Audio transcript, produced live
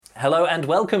Hello and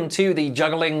welcome to the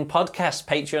Juggling Podcast,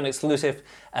 Patreon exclusive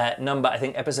number, I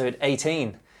think episode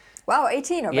 18. Wow,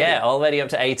 18 already. Yeah, already up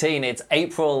to 18. It's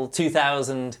April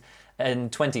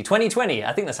 2020.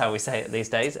 I think that's how we say it these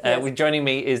days. Yes. Joining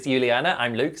me is Juliana.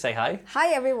 I'm Luke. Say hi.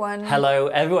 Hi, everyone. Hello,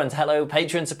 everyone. Hello,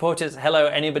 Patreon supporters. Hello,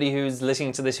 anybody who's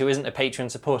listening to this who isn't a Patreon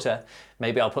supporter.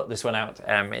 Maybe I'll put this one out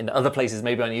in other places,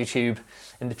 maybe on YouTube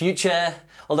in the future.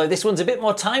 Although this one's a bit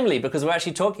more timely because we're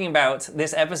actually talking about,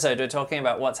 this episode, we're talking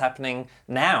about what's happening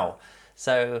now.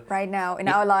 So right now in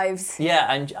our lives. Yeah,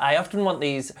 and I often want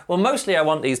these, well, mostly I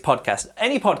want these podcasts.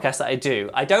 Any podcast that I do,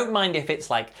 I don't mind if it's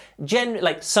like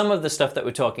some of the stuff that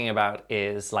we're talking about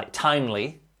is like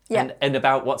timely and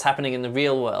about what's happening in the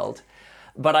real world.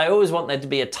 But I always want there to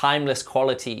be a timeless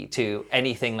quality to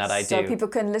anything that I do. So people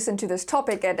can listen to this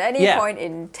topic at any point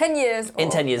in 10 years. In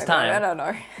 10 years' time. I don't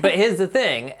know. But here's the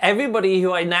thing. Everybody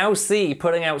who I now see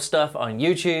putting out stuff on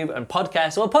YouTube and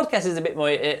podcasts, well, podcast is a bit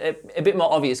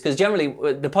more obvious because generally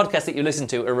the podcasts that you listen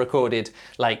to are recorded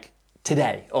like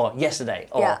today or yesterday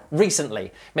or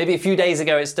recently. Maybe a few days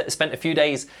ago, it spent a few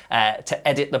days to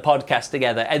edit the podcast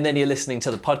together and then you're listening to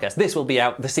the podcast. This will be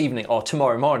out this evening or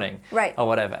tomorrow morning or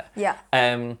whatever. Yeah.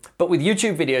 But with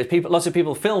YouTube videos, lots of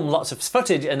people film lots of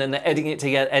footage and then they're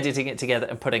editing it together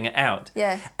and putting it out.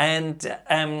 Yeah. And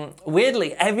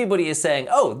weirdly, everybody is saying,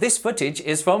 oh, this footage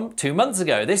is from 2 months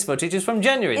ago. This footage is from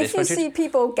January. If you see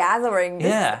people gathering, this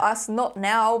is us not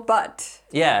now, but...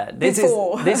 Yeah, this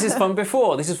is from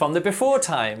before. This is from the before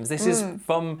times. This is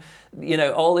from,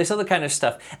 all this other kind of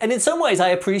stuff. And in some ways I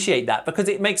appreciate that because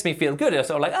it makes me feel good. It's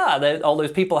sort of like, all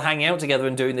those people hanging out together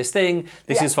and doing this thing.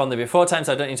 This is from the before times,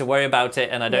 so I don't need to worry about it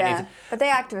and I don't need to... But they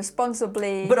act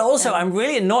responsibly. But also I'm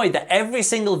really annoyed that every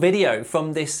single video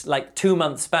from this 2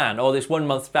 month span or this 1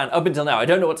 month span up until now, I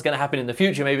don't know what's going to happen in the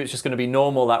future. Maybe it's just going to be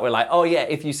normal that we're like, oh yeah,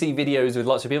 if you see videos with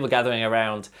lots of people gathering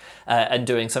around and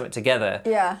doing something together,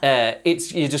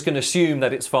 you're just going to assume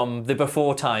that it's from the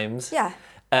before times. Yeah,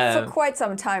 for quite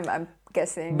some time, I'm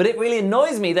guessing. But it really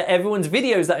annoys me that everyone's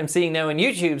videos that I'm seeing now on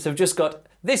YouTube have just got,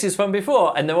 this is from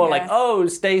before, and they're all like, oh,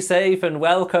 stay safe and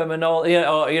welcome and all,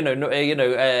 all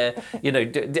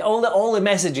the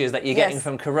messages that you're getting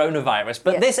from coronavirus.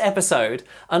 But this episode,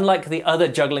 unlike the other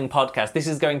juggling podcast, this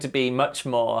is going to be much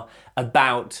more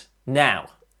about now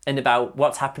and about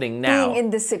what's happening now. Being in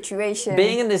the situation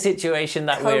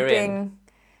that we're in.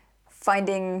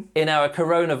 In our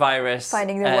coronavirus...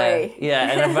 Finding the way.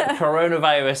 And a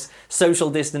coronavirus social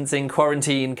distancing,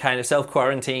 quarantine, kind of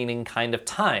self-quarantining kind of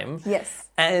time. Yes.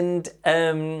 And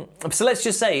so let's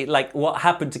just say, what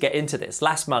happened to get into this?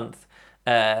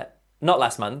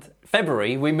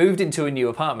 February, we moved into a new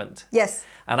apartment. Yes.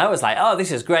 And I was like, oh,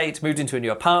 this is great. Moved into a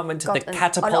new apartment.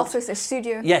 Got an office, a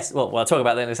studio. Yes, well, I'll talk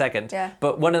about that in a second. Yeah.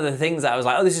 But one of the things that I was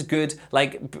like, oh, this is good.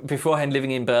 Beforehand living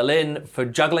in Berlin for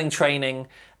juggling training.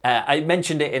 I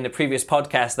mentioned it in the previous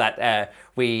podcast that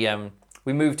we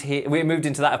moved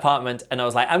into that apartment and I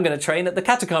was like, I'm going to train at the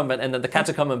Catacomb, and then the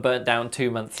Catacomb burnt down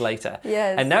 2 months later.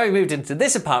 Yes. And now we moved into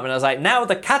this apartment. I was like, now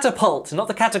the Catapult, not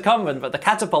the Catacomb, but the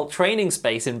Catapult training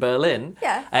space in Berlin.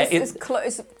 Yeah, it's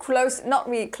close, not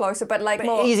really closer, but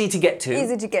more... Easy to get to.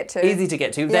 Easy to get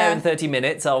to. There in 30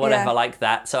 minutes or whatever like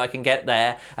that. So I can get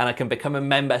there and I can become a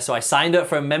member. So I signed up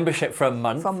for a membership for a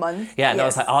month. Yeah, and I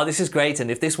was like, oh, this is great.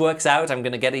 And if this works out, I'm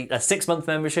going to get a 6-month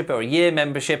membership or a year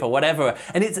membership or whatever.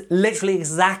 And it's literally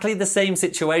exactly the same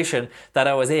situation that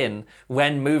I was in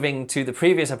when moving to the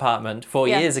previous apartment 4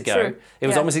 years ago. True. It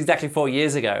was almost exactly 4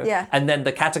 years ago. Yeah. And then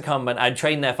the Catacomb, I'd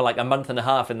trained there for a month and a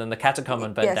half, and then the Catacomb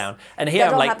burnt down. And here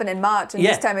that all happened in March, and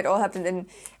this time it all happened in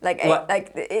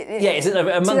it's a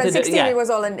month. 2016 it was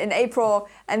all in April,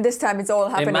 and this time it's all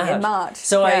happening in March.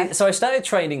 So I started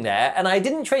training there, and I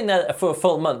didn't train there for a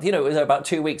full month. It was about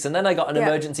 2 weeks, and then I got an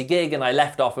emergency gig, and I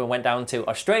left off and went down to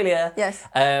Australia. Yes.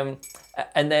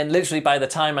 And then literally by the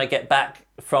time I get back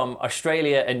from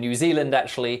Australia and New Zealand,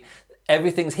 actually,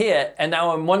 everything's here. And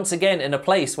now I'm once again in a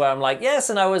place where I'm like, yes,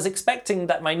 and I was expecting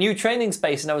that my new training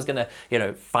space, and I was going to,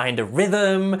 find a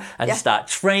rhythm and start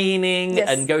training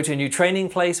and go to a new training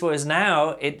place. Whereas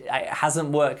now it hasn't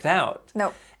worked out.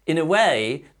 No. In a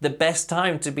way, the best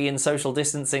time to be in social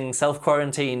distancing,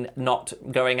 self-quarantine, not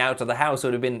going out of the house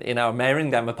would have been in our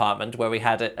Mehringdamm apartment where we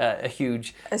had a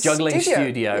huge juggling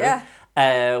studio. Yeah.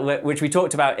 which we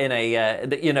talked about in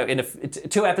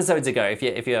two episodes ago.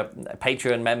 If you're a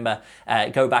Patreon member,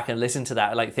 go back and listen to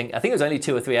that. I think it was only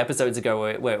 2 or 3 episodes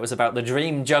ago where it was about the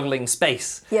dream juggling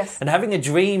space. Yes. And having a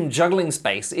dream juggling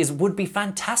space would be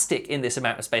fantastic in this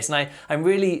amount of space. And I'm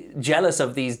really jealous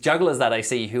of these jugglers that I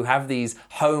see who have these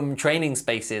home training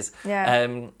spaces. Yeah.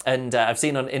 And I've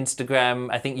seen on Instagram,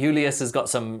 I think Julius has got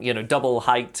some double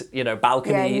height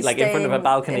balcony, he's in front of a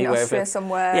balcony in Austria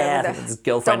somewhere. Yeah, I think it's his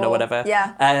girlfriend or whatever.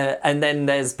 Yeah. And then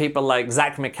there's people like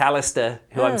Zach McAllister,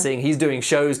 who I'm seeing, he's doing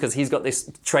shows because he's got this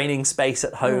training space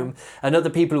at home. And other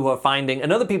people who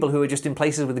are just in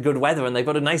places with good weather and they've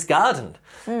got a nice garden.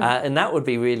 And that would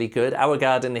be really good. Our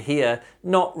garden here,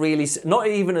 not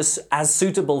even as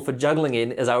suitable for juggling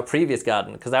in as our previous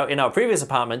garden. Because in our previous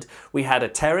apartment, we had a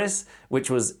terrace, which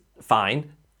was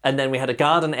fine. And then we had a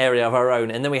garden area of our own,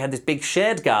 and then we had this big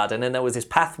shared garden, and there was this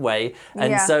pathway,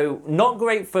 and so not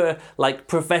great for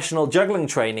professional juggling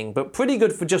training, but pretty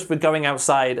good for going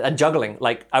outside and juggling.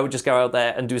 I would just go out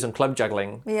there and do some club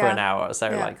juggling for an hour or so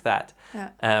like that.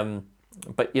 Yeah.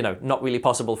 But not really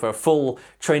possible for a full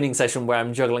training session where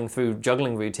I'm juggling through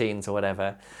juggling routines or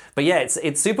whatever. But yeah,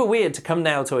 it's super weird to come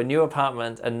now to a new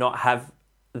apartment and not have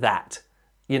that,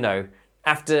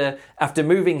 After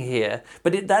moving here,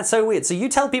 but that's so weird. So you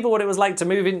tell people what it was like to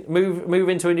move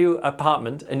into a new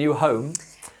apartment, a new home,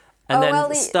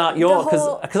 and start your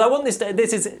because I want this.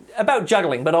 This is about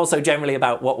juggling, but also generally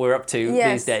about what we're up to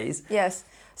these days. Yes.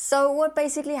 So what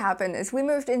basically happened is we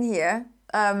moved in here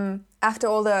after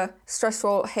all the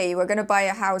stressful. Hey, we're gonna buy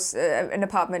a house, an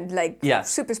apartment,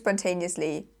 super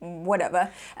spontaneously, whatever.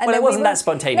 And well, it wasn't that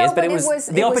spontaneous, but it was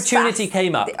the opportunity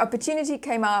came up. The opportunity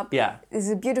came up. Yeah, it's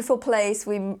a beautiful place.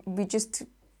 We just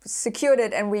secured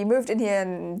it, and we moved in here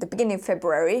in the beginning of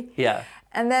February. Yeah,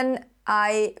 and then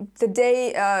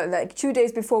 2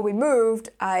 days before we moved,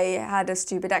 I had a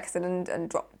stupid accident and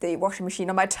dropped the washing machine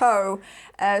on my toe.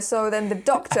 So then the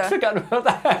doctor. I forgot about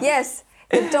that. Yes.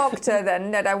 The doctor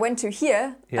then that I went to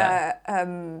here,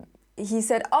 he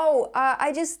said,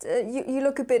 I just you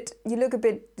look a bit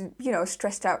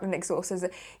stressed out and exhausted.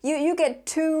 You get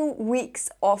 2 weeks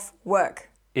off work.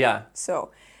 Yeah.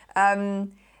 So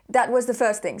that was the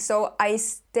first thing. So I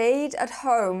stayed at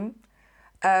home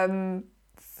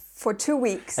for 2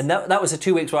 weeks. And that was the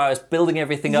 2 weeks where I was building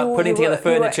everything up, putting together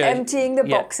furniture. You were emptying the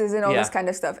boxes and all this kind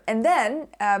of stuff. And then,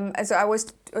 so I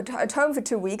was at home for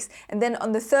 2 weeks. And then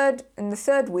in the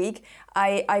third week,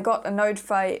 I got a note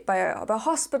by a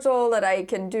hospital that I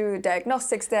can do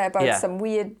diagnostics there about some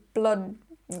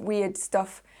weird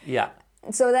stuff. Yeah.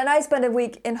 So then I spent a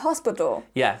week in hospital.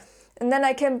 Yeah. And then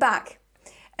I came back.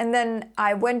 And then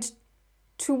I went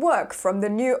to work from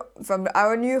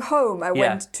our new home. I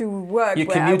went to work. You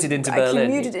commuted into Berlin. I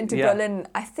commuted into Berlin.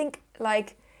 I think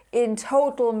in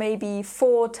total maybe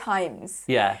 4 times.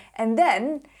 Yeah. And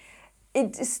then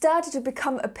it started to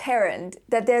become apparent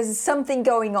that there's something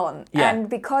going on. Yeah. And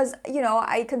because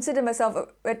I consider myself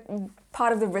a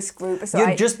part of the risk group. So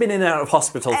You'd just been in and out of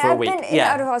hospital for a week. I've been in and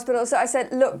out of hospital. So I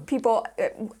said, look, people,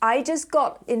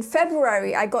 in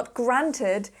February, I got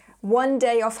granted 1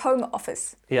 day of home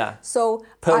office. Yeah. So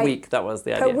per week, that was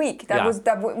the idea. Per week,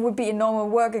 that would be a normal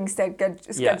working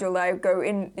schedule. I go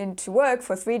into work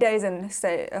for 3 days and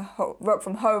stay work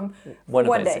from home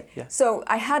one day. Yeah. So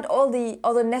I had all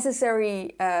the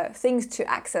necessary things to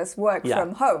access work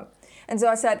from home, and so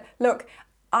I said, look,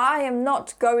 I am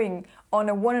not going on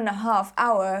a 1.5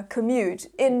 hour commute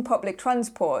in public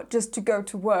transport just to go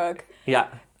to work. Yeah.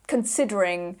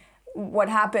 Considering what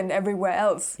happened everywhere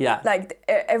else. Yeah.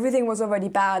 Everything was already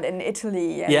bad in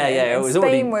Italy. And, it was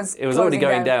already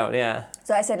going down. Yeah.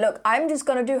 So I said, look, I'm just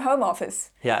going to do home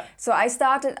office. Yeah. So I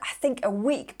started, I think, a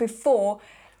week before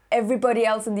everybody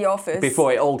else in the office.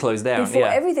 Before it all closed down. Before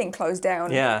everything closed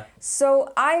down. Yeah. So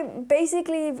I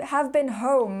basically have been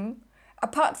home,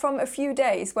 apart from a few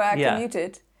days where I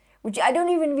commuted, which I don't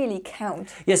even really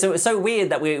count. Yeah, so it was so weird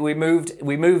that we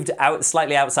moved out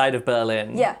slightly outside of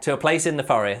Berlin to a place in the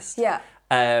forest. Yeah.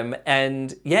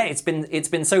 And it's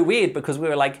been so weird because we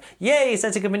were like, yay,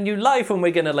 setting up a new life, and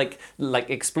we're gonna like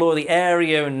explore the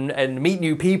area and meet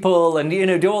new people and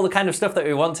do all the kind of stuff that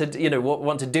we want to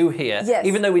do here. Yes.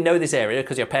 Even though we know this area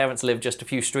because your parents live just a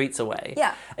few streets away.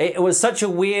 Yeah. It was such a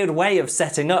weird way of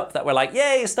setting up that we're like,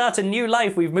 yay, start a new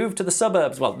life. We've moved to the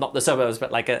suburbs. Well, not the suburbs,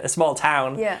 but like a small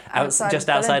town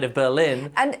outside of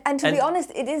Berlin. And to be honest,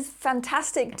 it is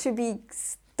fantastic to be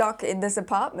stuck in this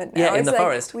apartment now. Yeah, in the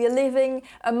forest. We are living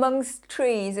amongst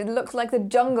trees. It looks like the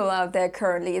jungle out there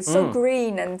currently. It's so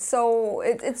green and so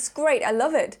it's great. I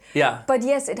love it. Yeah. But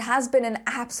yes, it has been an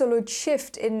absolute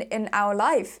shift in our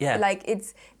life. Yeah.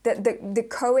 the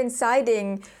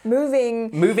coinciding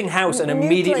moving house and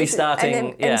immediately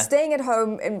starting and staying at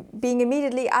home and being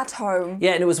immediately at home.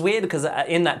 Yeah, and it was weird because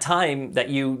in that time that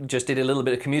you just did a little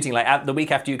bit of commuting, like the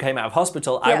week after you came out of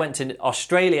hospital, I went to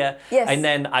Australia, and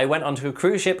then I went onto a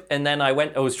cruise ship, and then I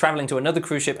was traveling to another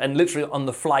cruise ship, and literally on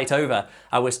the flight over,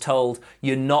 I was told,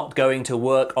 you're not going to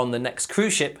work on the next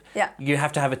cruise ship. Yeah. You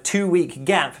have to have a 2-week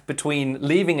gap between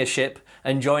leaving a ship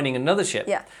and joining another ship.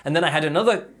 Yeah. And then I had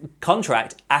another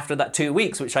contract after that 2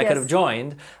 weeks, which I could have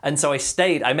joined. And so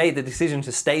I made the decision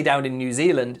to stay down in New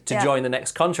Zealand to join the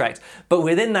next contract. But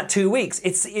within that 2 weeks,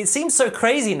 it seems so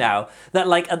crazy now that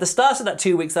like at the start of that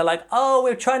 2 weeks, they're like, oh,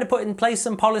 we're trying to put in place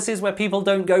some policies where people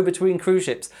don't go between cruise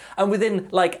ships. And within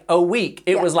like a week,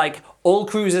 it was like all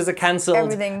cruises are cancelled,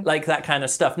 everything. Like that kind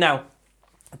of stuff. Now,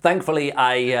 thankfully,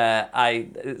 I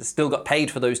still got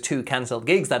paid for those 2 cancelled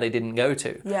gigs that I didn't go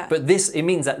to. Yeah. But it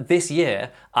means that this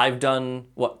year I've done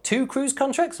 2 cruise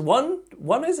contracts? One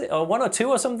is it, or 1 or 2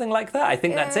 or something like that? I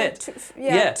think that's it. 2.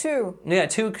 Yeah, 2. Yeah,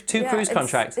 two cruise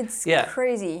contracts. It's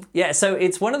crazy. Yeah, so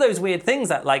it's one of those weird things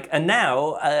that and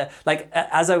now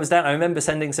as I was down, I remember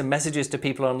sending some messages to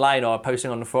people online or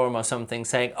posting on the forum or something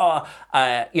saying,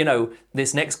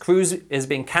 this next cruise is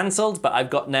being cancelled, but I've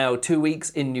got now 2 weeks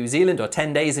in New Zealand or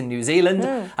 10 days in New Zealand.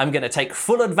 I'm going to take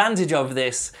full advantage of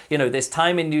this, this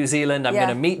time in New Zealand. I'm going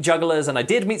to meet jugglers, and I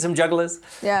did meet some jugglers.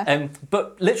 Yeah.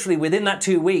 But literally within that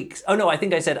 2 weeks, I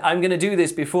think I said, I'm going to do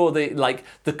this before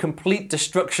the complete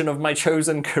destruction of my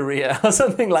chosen career or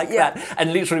something like that.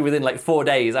 And literally within 4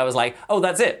 days, I was like, oh,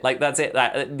 that's it. That's it.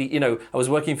 I was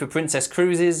working for Princess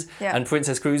Cruises, and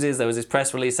Princess Cruises, there was this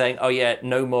press release saying, oh yeah,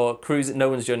 no more cruises, no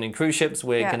one's joining cruise ships.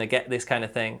 We're going to get this kind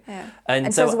of thing. Yeah.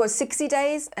 And so it was 60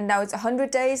 days, and now it's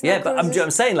 100 days. Yeah, but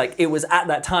I'm saying, it was at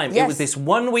that time. It was this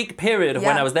 1 week period of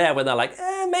when I was there, when they're like,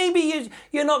 maybe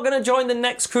you're not going to join the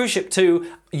next cruise ship to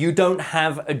you don't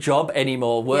have a job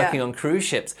anymore working on cruise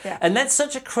ships. Yeah. And that's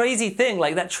such a crazy thing,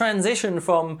 that transition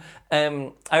from,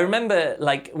 I remember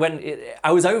when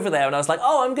I was over there and I was like,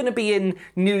 oh, I'm going to be in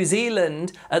New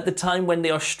Zealand at the time when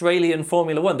the Australian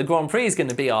Formula One, the Grand Prix is going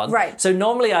to be on. Right. So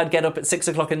normally I'd get up at 6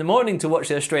 o'clock in the morning to watch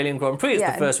the Australian Grand Prix.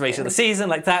 It's the first race of the season,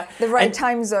 like that. The right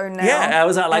time zone now. Yeah, I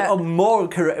was at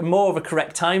more of a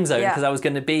correct time zone because I was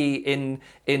going to be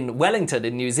in Wellington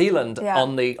in New Zealand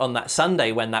on that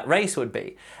Sunday when that race would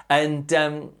be.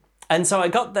 And so I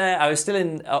got there, I was still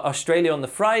in Australia on the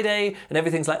Friday, and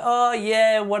everything's like, oh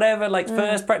yeah, whatever,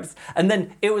 first practice. And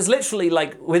then it was literally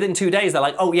within 2 days, they're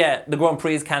like, oh yeah, the Grand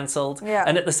Prix is cancelled. Yeah.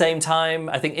 And at the same time,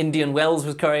 I think Indian Wells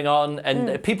was going on,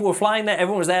 and people were flying there,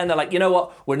 everyone was there, and they're like, you know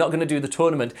what, we're not going to do the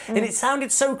tournament. And it sounded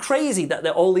so crazy that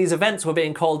all these events were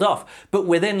being called off. But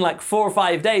within 4 or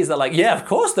 5 days, they're like, yeah, of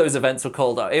course those events were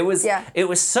called off. It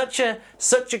was such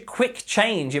a quick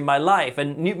change in my life.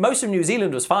 And most of New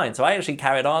Zealand was fine, so I actually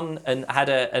carried on and had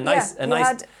a nice...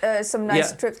 had some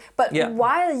nice trips. But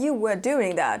while you were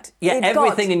doing that... Yeah,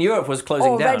 everything in Europe was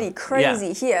closing down. Already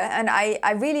crazy here. And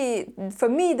I really... For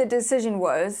me, the decision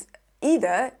was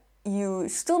either you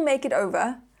still make it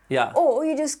over... Yeah. Or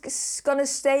you're just going to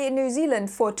stay in New Zealand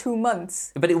for 2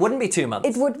 months. But it wouldn't be 2 months.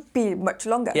 It would be much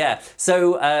longer. Yeah.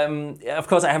 So, of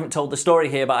course, I haven't told the story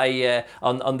here, but I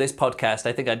on this podcast,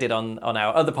 I think I did on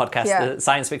our other podcast, the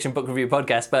Science Fiction Book Review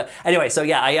podcast. But anyway, so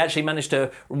I actually managed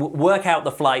to work out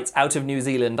the flights out of New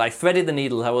Zealand. I threaded the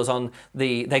needle. I was on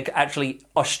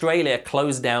Australia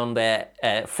closed down their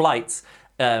flights,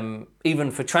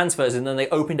 even for transfers, and then they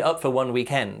opened it up for one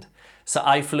weekend. So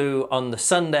I flew on the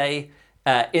Sunday...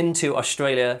 into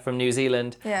Australia from New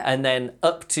Zealand, and then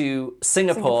up to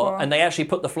Singapore, and they actually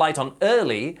put the flight on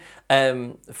early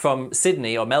from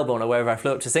Sydney or Melbourne or wherever I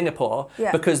flew up to Singapore,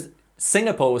 because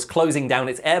Singapore was closing down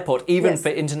its airport even for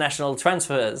international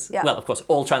transfers. Yeah. Well, of course,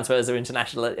 all transfers are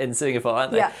international in Singapore,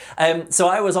 aren't they? Yeah. So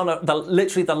I was on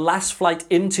literally the last flight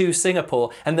into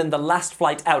Singapore, and then the last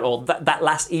flight out, or that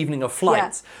last evening of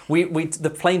flights. Yeah.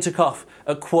 The plane took off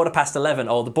at 11:15,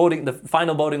 or the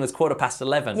final boarding was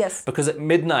 11:15. Yes. Because at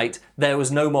midnight there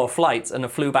was no more flights, and I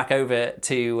flew back over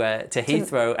to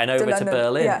Heathrow and over to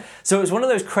Berlin. Yeah. So it was one of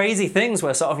those crazy things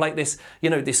where sort of this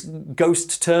this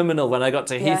ghost terminal when I got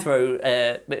to Heathrow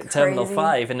Terminal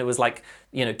 5, and it was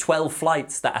 12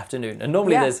 flights that afternoon, and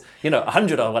normally there's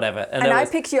 100 or whatever. And I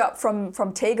picked you up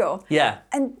from Tegel. Yeah.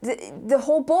 And the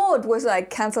whole board was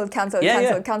cancelled,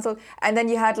 cancelled, and then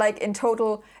you had in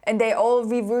total, and they all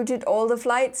rerouted all the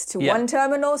flights to one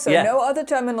terminal, so no other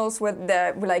terminals were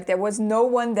there. There was no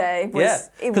one there.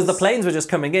 Because the planes were just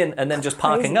coming in and then just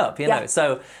parking up,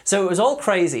 So it was all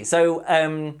crazy. So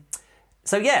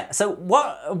So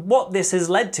what this has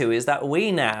led to is that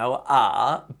we now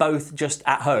are both just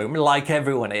at home, like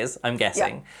everyone is, I'm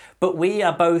guessing. Yeah. But we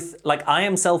are both, like, I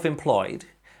am self-employed,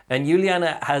 and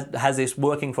Juliana has this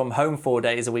working from home 4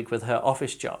 days a week with her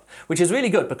office job, which is really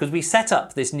good because we set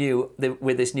up this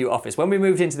with this new office. When we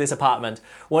moved into this apartment,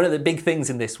 one of the big things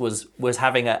in this was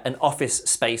having an office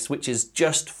space, which is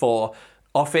just for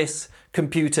office,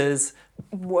 computers,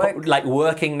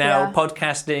 working now,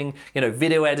 podcasting,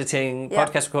 video editing,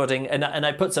 podcast recording, and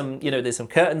I put some, there's some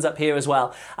curtains up here as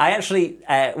well. I actually,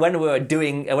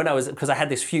 because I had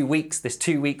this 2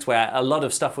 weeks where a lot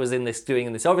of stuff was doing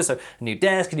in this office, so a new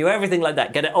desk, everything like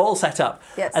that, get it all set up.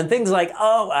 Yes. And things like,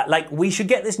 we should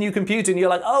get this new computer, and you're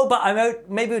like, but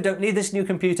maybe we don't need this new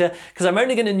computer, because I'm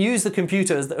only going to use the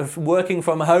computer as working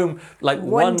from home, like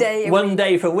one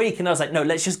day per week. And I was like, no,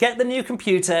 let's just get the new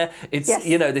computer. It's,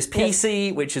 this PC,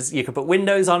 which is, you can put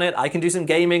Windows on it. I can do some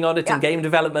gaming on it and game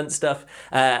development stuff.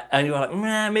 And you're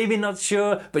like, maybe not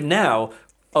sure. But now,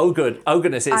 oh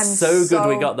goodness, it's so good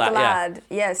we got that. Glad.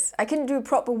 Yeah. Yes, I can do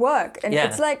proper work, and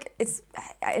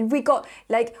and we got,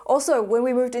 like, also when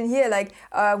we moved in here, like,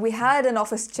 we had an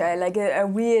office chair, like a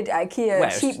weird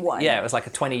IKEA cheap one. Yeah, it was like a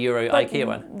 €20 IKEA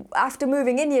one. After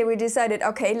moving in here, we decided,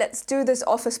 okay, let's do this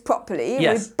office properly.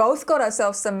 Yes. We both got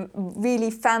ourselves some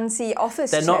really fancy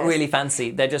office chairs. They're not really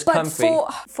fancy. They're just comfy.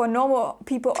 But for normal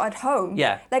people at home,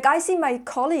 like, I see my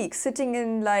colleagues sitting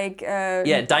in, like,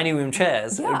 dining room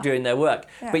chairs doing their work.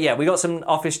 Yeah. But we got some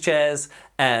office chairs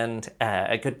and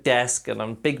a good desk and a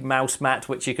big mouse mat,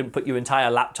 which you can put your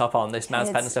entire laptop on, this mouse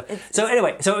pad and stuff. So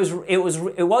anyway, it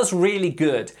was really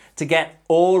good to get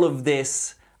all of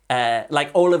this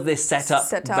set up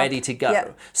ready to go. Yeah.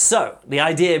 So the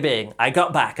idea being, I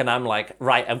got back and I'm like,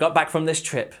 right, I've got back from this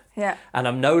trip. Yeah. And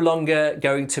I'm no longer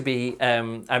going to be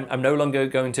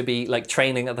like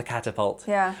training at the catapult.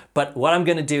 Yeah. But what I'm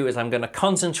going to do is I'm going to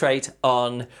concentrate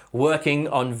on working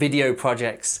on video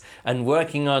projects and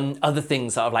working on other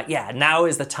things that are like, now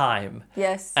is the time.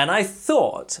 Yes. And I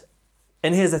thought,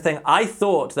 and here's the thing, I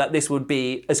thought that this would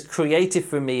be as creative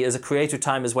for me as a creative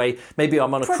time as way. Maybe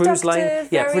I'm on a cruise line.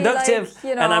 Yeah, productive.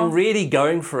 And I'm really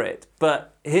going for it.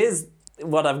 But here's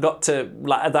what I've got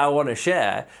that I want to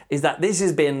share is that this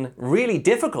has been really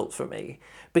difficult for me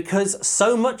because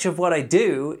so much of what I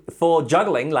do for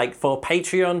juggling, like for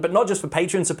Patreon, but not just for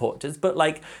Patreon supporters, but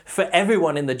like for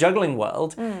everyone in the juggling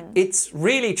world, it's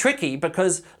really tricky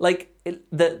because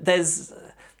there's,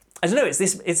 I don't know, it's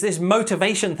this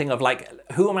motivation thing of like,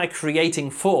 who am I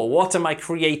creating for? What am I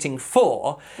creating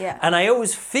for? Yeah. And I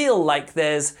always feel like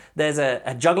there's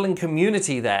a juggling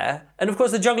community there. And of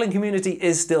course the juggling community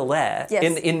is still there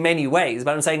in many ways.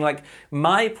 But I'm saying like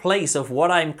my place of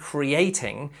what I'm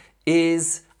creating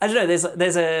is, I don't know,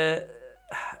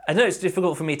 I know it's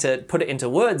difficult for me to put it into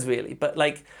words really, but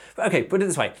like, okay, put it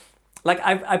this way. Like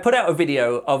I put out a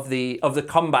video of the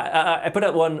combat. I put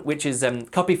out one which is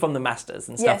copy from the masters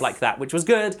and stuff like that, which was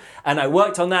good. And I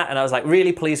worked on that, and I was like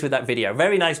really pleased with that video.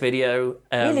 Very nice video.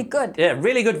 Really good. Yeah,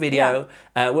 really good video.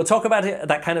 Yeah. We'll talk about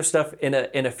that kind of stuff in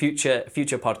a future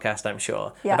podcast, I'm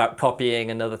sure, about copying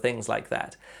and other things like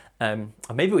that.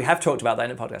 Or maybe we have talked about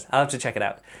that in a podcast. I'll have to check it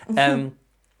out.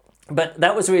 But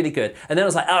that was really good. And then I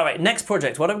was like, all right, next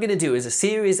project. What I'm going to do is a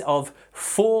series of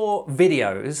 4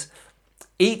 videos,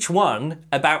 each one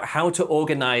about how to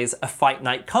organize a fight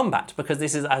night combat, because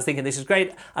I was thinking this is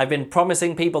great. I've been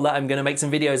promising people that I'm going to make some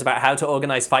videos about how to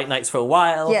organize fight nights for a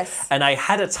while. Yes. And I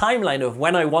had a timeline of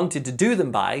when I wanted to do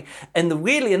them by. And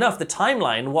weirdly enough, the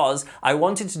timeline was I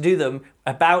wanted to do them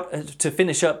to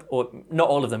finish up, or not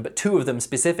all of them, but 2 of them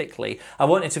specifically. I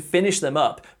wanted to finish them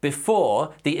up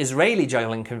before the Israeli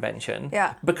juggling convention.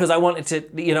 Yeah. Because I wanted to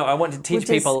teach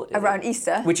people around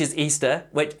Easter. Which is Easter.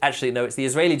 Which actually no, it's the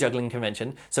Israeli juggling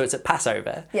convention. So it's at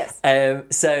Passover. Yes.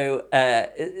 So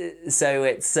that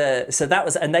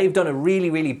was, and they've done a really,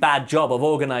 really bad job of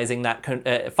organizing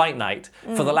that fight night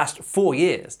for the last 4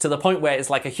 years, to the point where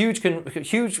it's like a huge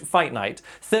fight night.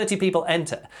 30 people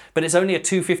enter, but it's only a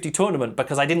 250 tournament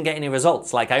because I didn't get any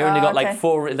results. Like I only got like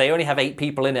 4. They only have 8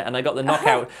 people in it, and I got the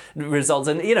knockout results,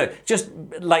 and just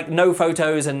like no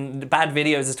photos and bad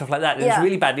videos and stuff like that. It was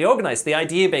really badly organized. The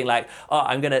idea being like,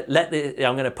 I'm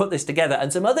gonna put this together,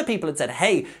 and some other people had said,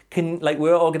 hey,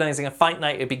 we're organizing a fight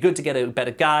night. It'd be good to get a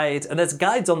better guide. And there's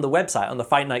guides on the website, on the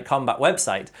Fight Night Combat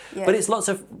website, but it's lots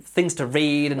of things to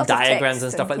read and lots diagrams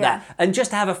and stuff like that. And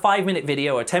just to have a 5-minute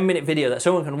video or a 10-minute video that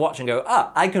someone can watch and go,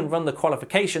 I can run the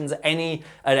qualifications at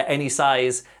any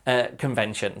size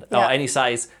convention or any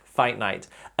size fight night.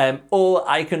 or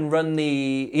I can run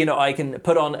I can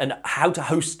put on and how to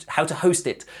host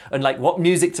it, and like what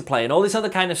music to play and all this other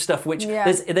kind of stuff, which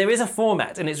there is a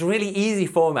format, and it's really easy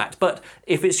format. But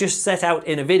if it's just set out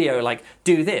in a video, like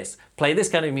do this, play this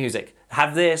kind of music,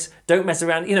 have this, don't mess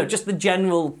around, just the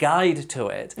general guide to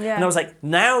it. Yeah. And I was like,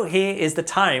 now here is the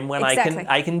time when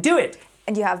I can do it.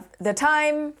 And you have the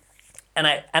time.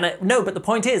 But the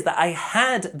point is that I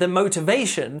had the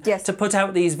motivation to put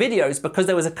out these videos because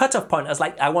there was a cutoff point. I was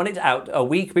like, I want it out a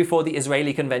week before the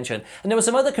Israeli convention. And there were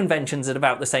some other conventions at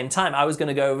about the same time. I was going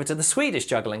to go over to the Swedish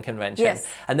juggling convention. Yes.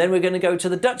 And then we're going to go to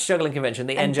the Dutch juggling convention,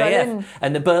 the NJF, Berlin.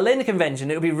 and the Berlin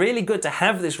convention. It would be really good to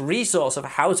have this resource of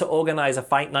how to organize a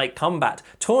Fight Night Combat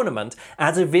tournament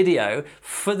as a video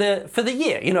for the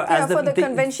year, as the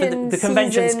convention the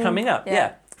conventions season. coming up.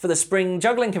 For the spring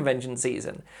juggling convention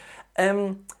season.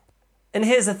 And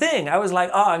here's the thing, I was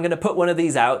like, I'm going to put one of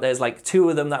these out. There's like 2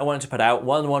 of them that I wanted to put out,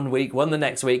 one week, one the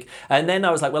next week. And then I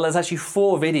was like, well, there's actually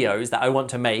 4 videos that I want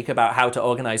to make about how to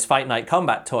organize Fight Night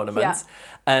Combat tournaments.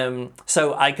 Yeah.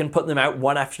 So I can put them out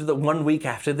one week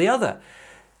after the other.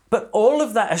 But all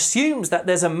of that assumes that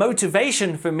there's a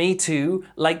motivation for me to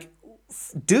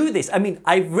do this. I mean,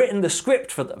 I've written the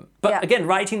script for them. But again,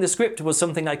 writing the script was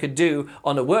something I could do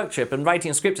on a work trip, and writing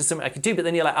a script is something I could do. But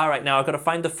then you're like, all right, now I've got to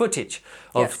find the footage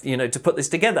of, to put this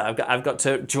together. I've got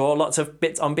to draw lots of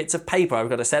bits of paper. I've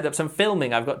got to set up some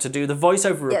filming. I've got to do the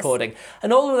voiceover recording,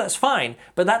 and all of that's fine.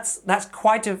 But that's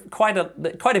quite a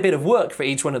bit of work for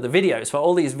each one of the videos, for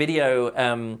all these video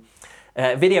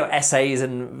essays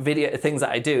and video things that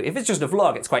I do. If it's just a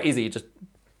vlog, it's quite easy. You just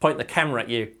point the camera at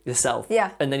yourself,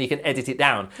 and then you can edit it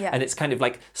down, and it's kind of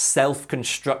like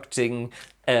self-constructing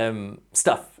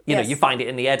stuff. You find it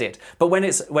in the edit. But when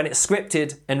it's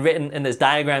scripted and written and there's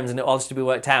diagrams and it all has to be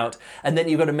worked out, and then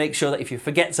you've got to make sure that if you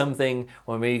forget something,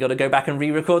 or maybe you've got to go back and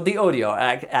re-record the audio,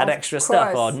 add extra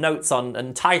stuff, or notes on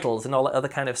and titles and all that other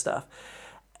kind of stuff.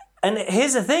 And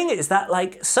here's the thing, is that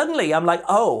suddenly I'm like,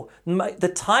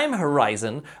 the time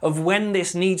horizon of when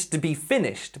this needs to be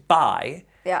finished by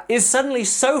is suddenly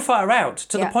so far out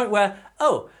to the point where,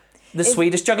 the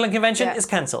Swedish juggling convention is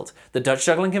cancelled. The Dutch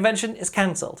juggling convention is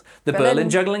cancelled. The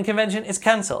Berlin juggling convention is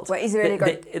cancelled. Well,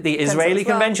 the Israeli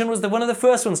convention was one of the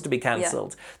first ones to be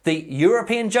cancelled. The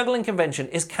European juggling convention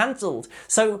is cancelled.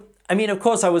 So, I mean, of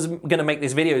course, I was going to make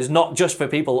these videos not just for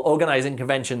people organising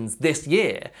conventions this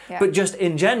year, but just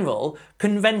in general,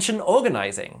 convention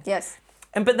organising. Yes.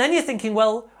 But then you're thinking,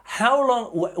 well, how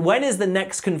long, when is the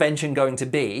next convention going to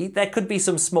be? There could be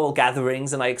some small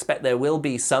gatherings, and I expect there will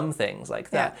be some things like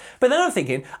that. But then I'm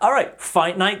thinking, all right,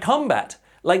 Fight Night Combat.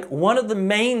 One of the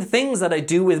main things that I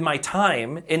do with my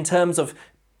time in terms of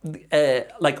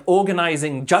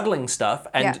organising juggling stuff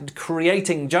and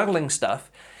creating juggling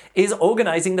stuff is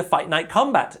organising the Fight Night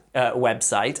Combat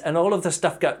website and all of the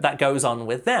stuff that goes on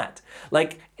with that.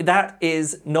 That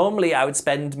is, normally I would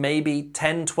spend maybe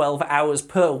 10, 12 hours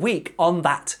per week on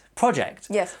that project.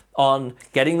 Yes. On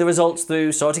getting the results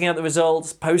through, sorting out the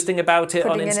results, posting about it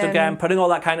on Instagram, putting all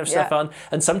that kind of stuff on.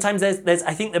 And sometimes there's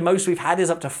I think the most we've had is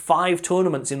up to 5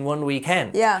 tournaments in one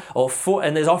weekend. Yeah. Or 4,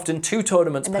 and there's often 2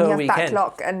 tournaments per weekend.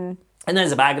 Backlog and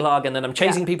there's a backlog, and then I'm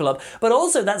chasing people up. But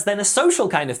also that's then a social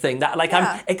kind of thing that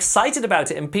I'm excited about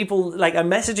it, and people I'm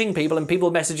messaging people and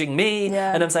people messaging me,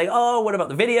 and I'm saying, what about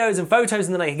the videos and photos?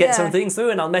 And then I get some things through,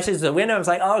 and I'll message the winner. I'm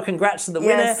like, congrats to the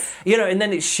winner, and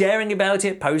then it's sharing about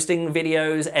it, posting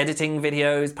videos, editing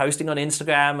videos, posting on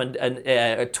Instagram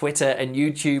and Twitter and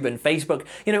YouTube and Facebook.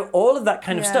 All of that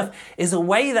kind of stuff is a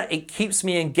way that it keeps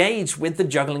me engaged with the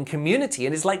juggling community,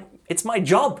 and it's my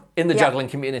job in the juggling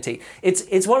community.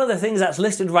 It's one of the things that's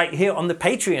listed right here on the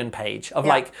Patreon page of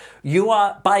you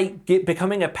are, by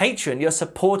becoming a patron, you're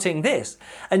supporting this.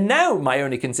 And now my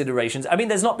only considerations, I mean,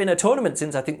 there's not been a tournament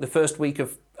since I think the first week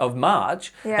of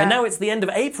March, and now it's the end of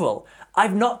April.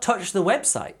 I've not touched the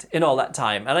website in all that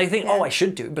time. And I think, I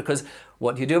should do, because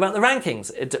what do you do about the rankings?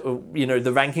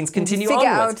 The rankings continue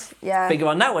onwards. Figure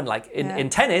on that one. In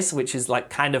tennis, which is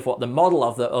kind of what the model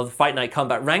of the Fight Night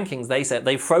Combat rankings, they said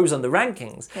they've frozen the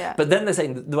rankings. But then they're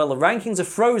saying, well, the rankings are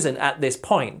frozen at this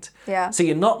point. So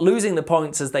you're not losing the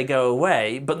points as they go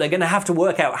away, but they're going to have to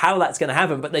work out how that's going to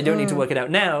happen, but they don't need to work it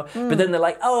out now. But then they're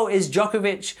like, is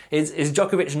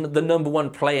Djokovic the number 1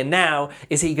 player now?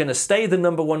 Is he going to stay the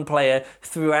number 1 player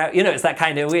throughout? It's that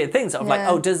kind of weird thing. So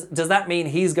does that mean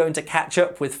he's going to catch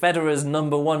up with Federer's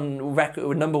number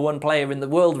one player in the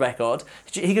world record?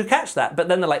 He could catch that, but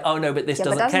then they're like, no, but this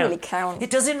doesn't count. Really count. It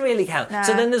doesn't really count. Nah.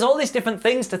 So then there's all these different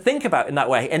things to think about in that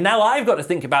way, and now I've got to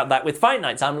think about that with Fight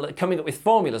Nights. I'm coming up with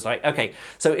formulas. Okay,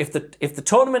 so if the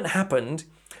tournament happened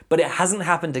but it hasn't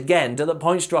happened again? Do the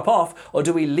points drop off, or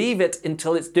do we leave it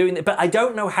until it's doing it? But I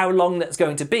don't know how long that's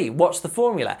going to be. What's the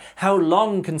formula? How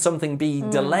long can something be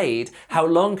delayed? How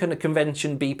long can a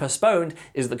convention be postponed?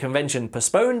 Is the convention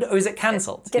postponed or is it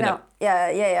cancelled? Genau. Yeah.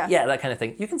 Yeah, that kind of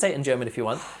thing. You can say it in German if you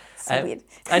want. Sweet.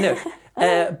 I know.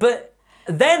 But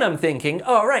then I'm thinking,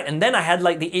 oh, right. And then I had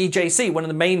like the EJC, one of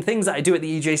the main things that I do at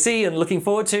the EJC and looking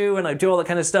forward to, and I do all that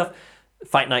kind of stuff,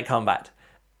 Fight Night Combat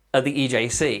at the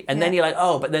EJC. And then you're like,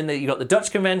 oh, but then you got the Dutch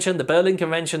convention, the Berlin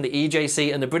convention, the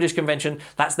EJC, and the British convention.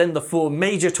 That's then the 4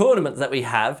 major tournaments that we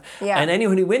have. Yeah. And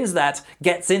anyone who wins that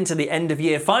gets into the end of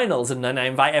year finals. And then I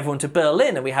invite everyone to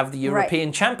Berlin, and we have the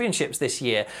European Championships this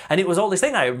year. And it was all this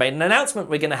thing. I made an announcement.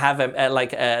 We're going to have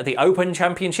the Open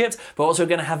Championships, but also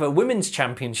going to have a women's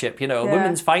championship, a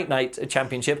women's Fight Night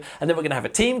championship. And then we're going to have a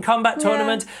team combat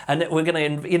tournament. And we're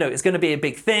going to, it's going to be a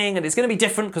big thing. And it's going to be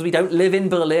different because we don't live in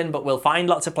Berlin, but we'll find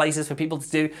lots of places for people to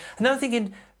do. And then I'm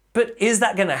thinking, but is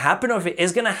that going to happen? Or if it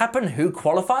is going to happen, who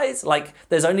qualifies? Like,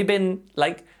 there's only been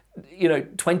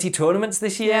 20 tournaments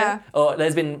this year. Yeah. Or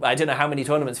there's been, I don't know how many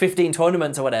tournaments, 15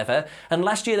 tournaments or whatever. And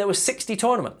last year there were 60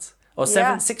 tournaments. Or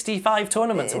 65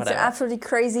 tournaments or whatever. It's an absolutely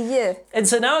crazy year. And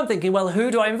so now I'm thinking, well,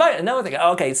 who do I invite? And now I'm thinking,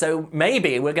 okay, so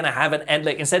maybe we're going to have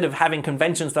instead of having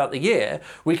conventions throughout the year,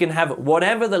 we can have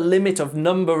whatever the limit of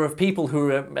number of people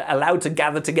who are allowed to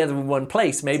gather together in one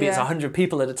place. Maybe it's 100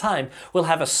 people at a time. We'll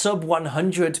have a sub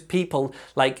 100 people,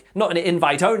 not an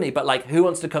invite only, but who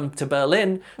wants to come to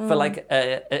Berlin for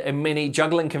a mini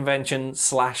juggling convention /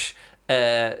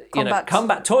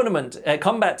 combat tournament,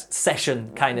 combat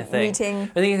session kind of thing. Meeting.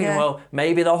 And then you think, well,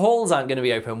 maybe the halls aren't going to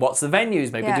be open. What's the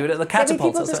venues? Maybe do it at the catapult.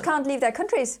 Maybe people just can't leave their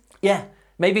countries. Yeah.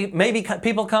 Maybe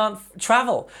people can't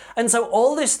travel. And so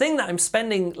all this thing that I'm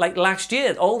spending, last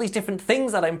year, all these different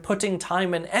things that I'm putting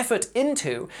time and effort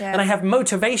into, and I have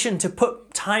motivation to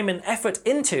put time and effort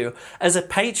into as a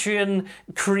Patreon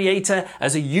creator,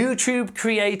 as a YouTube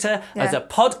creator, as a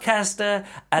podcaster,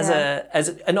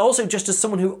 and also just as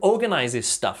someone who organizes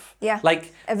stuff. Yeah.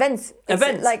 Events.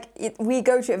 We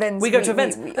go to events. We go to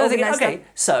events. We and I think, okay, stuff.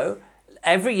 so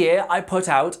every year I put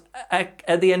out,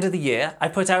 at the end of the year, I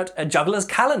put out a juggler's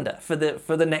calendar for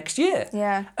the next year.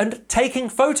 Yeah. And taking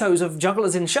photos of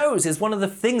jugglers in shows is one of the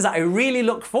things that I really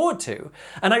look forward to.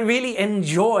 And I really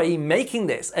enjoy making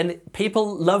this. And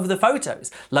people love the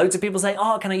photos. Loads of people say,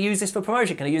 oh, can I use this for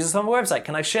promotion? Can I use this on my website?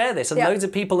 Can I share this? And loads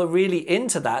of people are really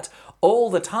into that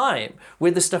all the time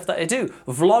with the stuff that I do.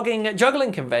 Vlogging at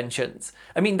juggling conventions.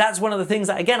 I mean, that's one of the things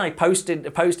that, again, I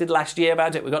posted last year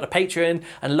about it. We got a Patreon,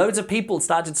 and loads of people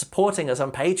started supporting us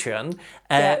on Patreon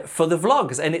for the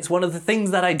vlogs. And it's one of the things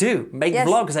that I do, make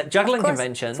vlogs at juggling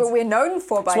conventions. That's what we're known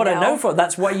for by now. That's what I'm known for.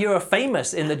 That's why you're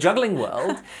famous in the juggling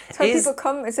world. So people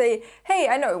come and say, hey,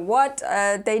 I know what,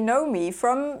 they know me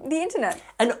from the internet.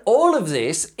 And all of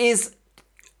this is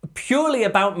purely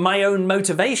about my own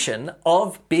motivation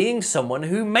of being someone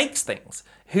who makes things,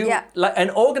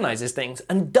 and organizes things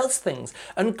and does things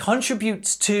and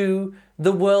contributes to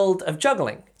the world of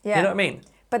juggling. You know what I mean?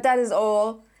 But that is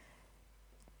all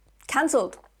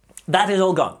cancelled. That is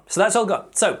all gone. So that's all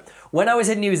gone. So when I was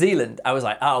in New Zealand, I was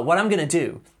like, what I'm going to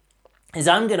do is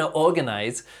I'm going to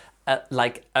organize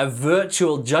a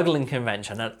virtual juggling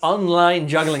convention, an online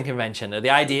juggling convention. The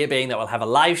idea being that we'll have a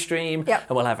live stream and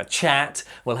we'll have a chat,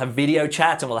 we'll have video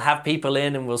chat, and we'll have people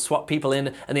in and we'll swap people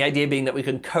in. And the idea being that we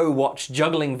can co-watch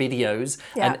juggling videos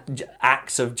and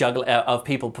acts of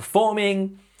people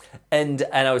performing. And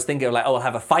I was thinking we'll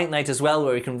have a fight night as well,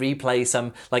 where we can replay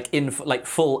some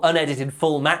full unedited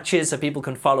full matches so people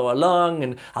can follow along,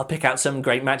 and I'll pick out some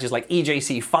great matches like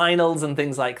EJC finals and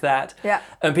things like that. Yeah.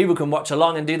 And people can watch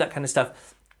along and do that kind of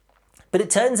stuff. But it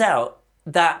turns out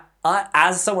that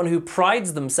as someone who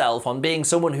prides themselves on being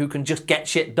someone who can just get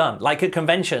shit done, like at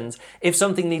conventions, if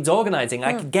something needs organizing,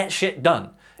 I can get shit done.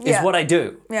 Is what I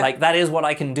do. Yeah. That is what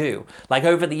I can do.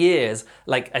 Over the years,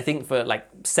 I think for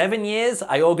 7 years,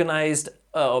 I organized,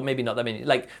 or maybe not that many,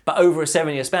 but over a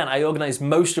 7-year span, I organized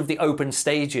most of the open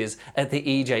stages at the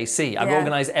EJC. I've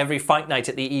organized every fight night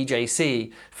at the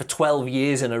EJC for 12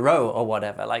 years in a row or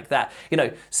whatever, like that.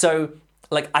 So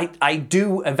I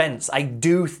do events.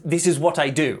 This is what I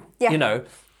do,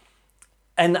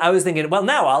 And I was thinking, well,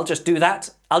 now I'll just do that.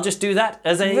 I'll just do that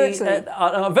as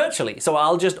virtually. So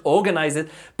I'll just organize it.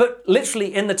 But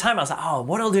literally in the time, I was like,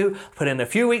 what I'll do, put in a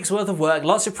few weeks worth of work,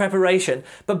 lots of preparation.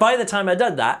 But by the time I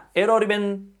did that, it had already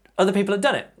been, other people had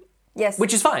done it. Yes.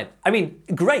 Which is fine. I mean,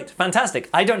 great, fantastic.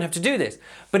 I don't have to do this.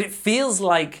 But it feels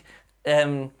like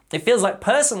it feels like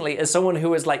personally, as someone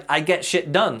who is like, I get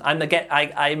shit done. I'm a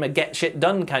get shit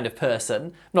done kind of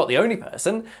person, not the only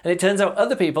person. And it turns out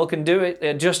other people can do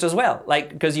it just as well. Like,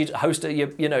 because you host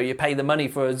you pay the money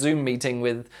for a Zoom meeting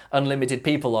with unlimited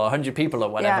people or 100 people or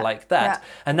whatever like that. Yeah.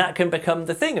 And that can become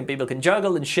the thing. And people can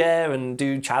juggle and share and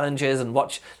do challenges and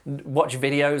watch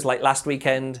videos like last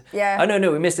weekend. Yeah. Oh,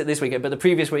 no, we missed it this weekend. But the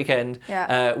previous weekend,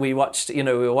 we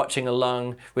were watching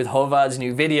along with Håvard's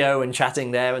new video and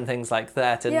chatting there and things like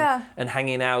that. And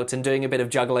hanging out and doing a bit of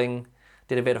juggling,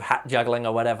 did a bit of hat juggling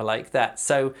or whatever like that.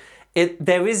 So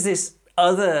there is this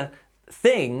other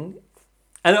thing,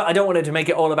 and I don't want it to make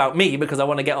it all about me because I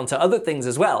want to get onto other things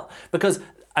as well, because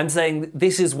I'm saying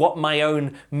this is what my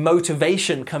own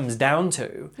motivation comes down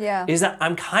to, is that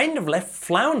I'm kind of left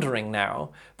floundering now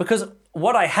because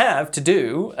what I have to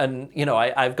do, and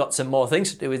I've got some more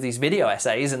things to do with these video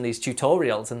essays and these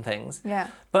tutorials and things. Yeah.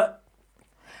 But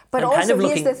I'm also kind of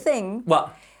here's the thing.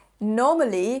 What?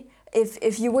 Normally,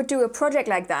 if you would do a project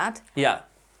like that,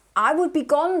 I would be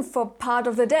gone for part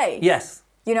of the day. Yes.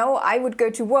 I would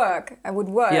go to work. I would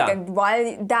work, and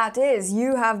while that is,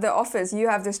 you have the office, you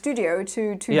have the studio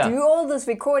to do all this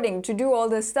recording, to do all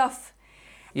this stuff,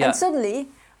 and suddenly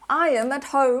I am at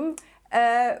home.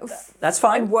 That's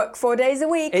fine. And work 4 days a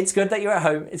week. It's good that you're at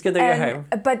home. It's good that you're at home.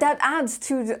 But that adds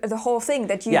to the whole thing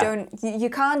that you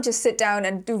can't just sit down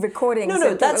and do recordings.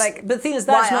 No. The thing is,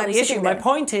 that's not the issue. My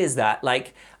point is that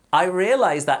I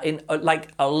realize that in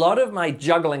a lot of my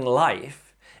juggling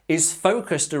life is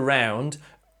focused around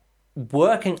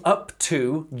working up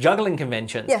to juggling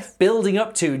conventions, building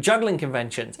up to juggling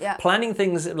conventions, planning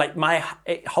things. Like my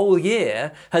whole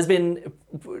year has been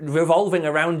revolving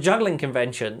around juggling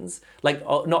conventions.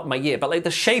 Not my year, but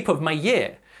the shape of my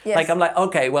year. Yes. I'm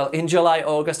okay, well, in July,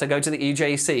 August, I go to the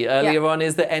EJC. Earlier on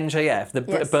is the NJF, the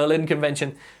Berlin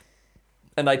Convention.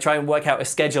 And I try and work out a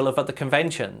schedule of other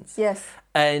conventions. Yes.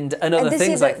 And other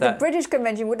things like that. The British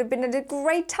Convention would have been a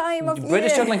great time of year. The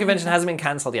British Juggling Convention hasn't been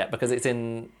cancelled yet because it's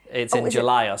in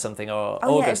July or something, or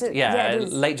August.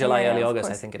 Late July, early August,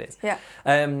 I think it is. Yeah.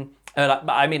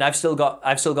 I've still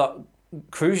got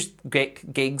cruise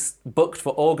gigs booked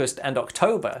for August and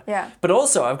October. Yeah. But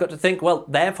also I've got to think, well,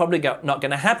 they're probably not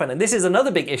going to happen. And this is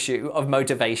another big issue of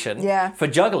motivation for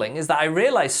juggling, is that I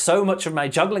realize so much of my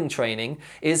juggling training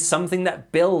is something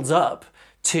that builds up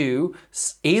to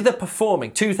either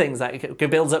performing, two things that it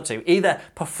builds up to, either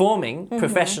performing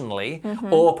professionally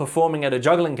or performing at a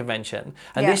juggling convention.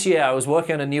 And this year I was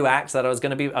working on a new act that I was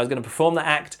going to perform the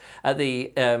act at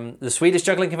the Swedish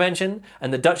Juggling Convention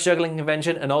and the Dutch Juggling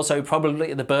Convention, and also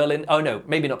probably at the Berlin,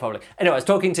 maybe not probably. Anyway, I was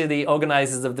talking to the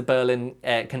organizers of the Berlin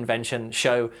convention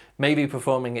show, maybe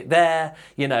performing it there,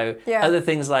 other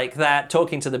things like that,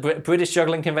 talking to the British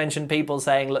Juggling Convention people,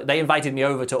 saying, look, they invited me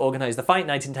over to organize the fight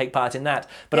night and take part in that.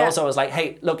 But also I was like,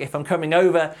 hey, look, if I'm coming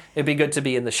over, it'd be good to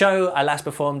be in the show. I last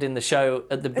performed in the show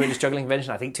at the British Juggling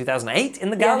Convention, I think 2008,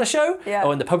 in the gala show,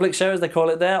 or in the public show, as they call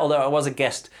it there, although I was a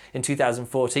guest in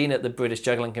 2014 at the British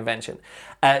Juggling Convention.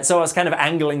 So I was kind of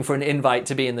angling for an invite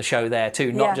to be in the show there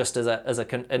too, not just as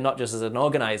an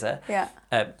organizer,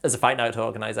 as a fight night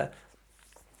organizer.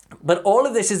 But all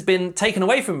of this has been taken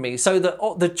away from me. So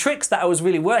the tricks that I was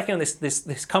really working on,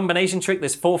 this combination trick,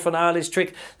 this four finales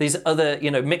trick, these other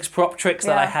mixed prop tricks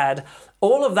that I had,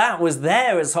 all of that was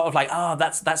there as sort of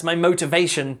that's my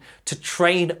motivation to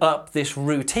train up this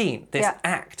routine, this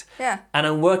act. Yeah. And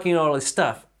I'm working on all this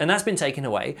stuff. And that's been taken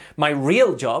away. My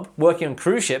real job, working on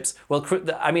cruise ships,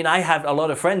 I have a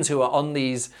lot of friends who are on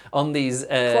these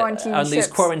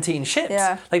quarantine ships.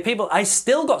 Yeah. I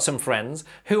still got some friends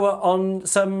who are on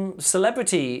some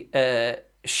celebrity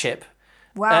ship.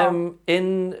 Wow.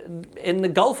 In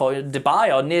the Gulf or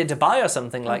Dubai or near Dubai or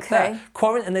something like that.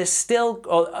 And they're still,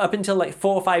 up until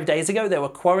 4 or 5 days ago, they were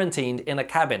quarantined in a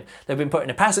cabin. They've been put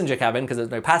in a passenger cabin because there's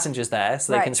no passengers there,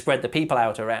 so they can spread the people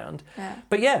out around. Yeah.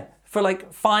 But for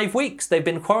 5 weeks, they've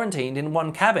been quarantined in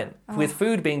one cabin with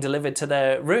food being delivered to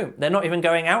their room. They're not even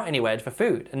going out anywhere for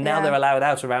food. And now they're allowed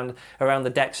out around the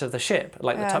decks of the ship,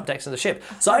 the top decks of the ship.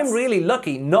 So I'm really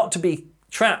lucky not to be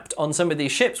trapped on some of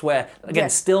these ships where, again,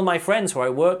 still my friends who I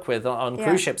work with on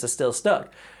cruise ships are still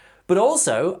stuck. But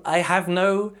also, I have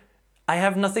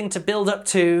nothing to build up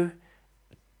to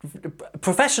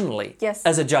professionally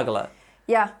as a juggler.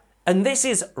 Yeah. And this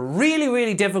is really,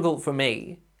 really difficult for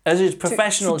me as a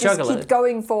professional juggler. Just keep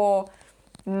going for...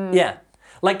 Yeah.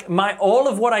 All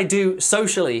of what I do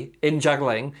socially in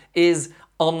juggling is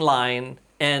online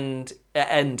and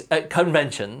at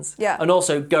conventions, and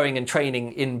also going and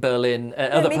training in Berlin,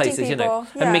 other places,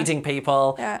 and meeting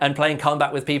people, and playing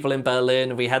combat with people in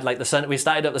Berlin. We had we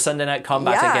started up the Sunday Night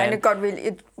Combat again. And it got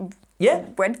really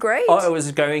went great. Oh, it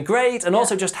was going great. And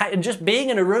also just being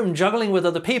in a room juggling with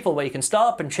other people where you can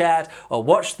stop and chat or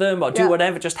watch them or do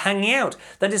whatever, just hanging out.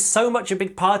 That is so much a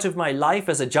big part of my life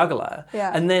as a juggler.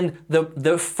 Yeah. And then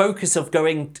the focus of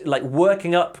going, like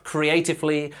working up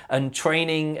creatively and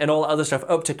training and all other stuff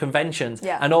up to conventions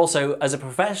and also as a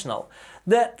professional,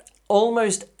 that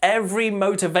almost every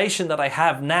motivation that I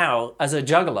have now as a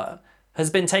juggler has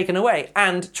been taken away,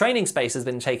 and training space has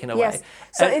been taken away. Yes.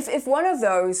 So if one of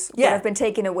those would have been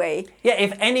taken away... Yeah,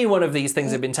 if any one of these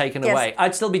things had been taken away,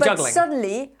 I'd still be juggling. But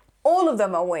suddenly, all of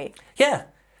them are away. Yeah.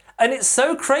 And it's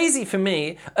so crazy for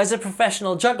me as a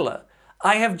professional juggler.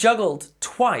 I have juggled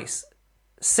twice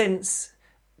since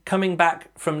coming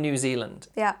back from New Zealand.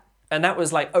 Yeah. And that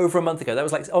was like over a month ago. That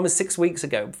was like almost 6 weeks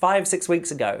ago, 5-6 weeks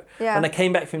ago, when I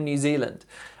came back from New Zealand.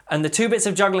 And the 2 bits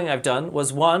of juggling I've done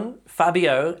was one,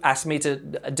 Fabio asked me to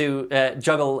do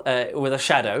juggle with a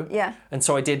shadow. Yeah. And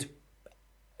so I did,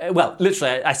 well,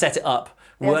 literally I set it up,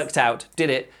 worked out, did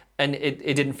it, and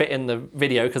it didn't fit in the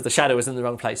video because the shadow was in the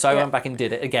wrong place. So I went back and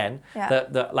did it again,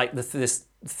 this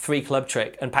 3 club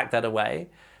trick, and packed that away.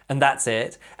 And that's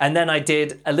it. And then I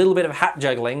did a little bit of hat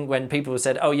juggling when people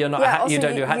said, "Oh, you're not you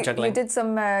don't do hat juggling." You did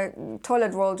some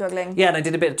toilet roll juggling. Yeah, and I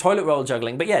did a bit of toilet roll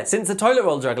juggling. But yeah, since the toilet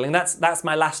roll juggling, that's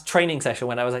my last training session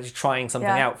when I was actually trying something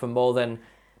out for more than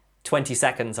 20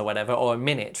 seconds or whatever, or a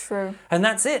minute. True. And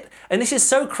that's it. And this is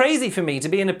so crazy for me to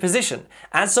be in a position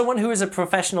as someone who is a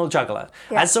professional juggler,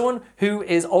 as someone who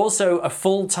is also a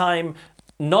full-time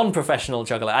non-professional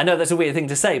juggler. I know that's a weird thing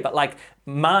to say, but like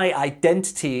my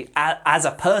identity as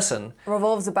a person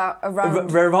revolves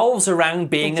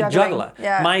around being a juggler.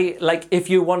 Yeah. My, like,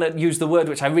 if you want to use the word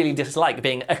which I really dislike,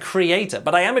 being a creator,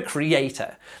 but I am a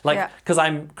creator. Like, because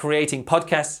I'm creating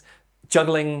podcasts,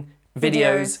 juggling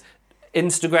videos,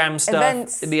 Instagram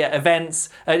stuff, events,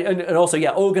 and also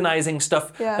organizing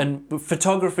stuff, and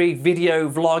photography, video,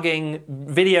 vlogging,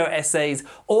 video essays,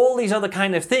 all these other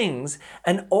kind of things,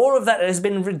 and all of that has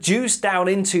been reduced down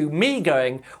into me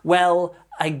going, well,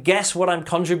 I guess what I'm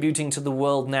contributing to the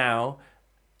world now,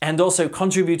 and also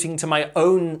contributing to my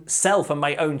own self and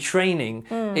my own training,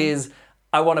 is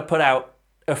I want to put out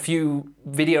a few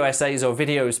video essays or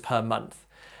videos per month.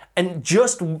 And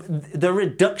just the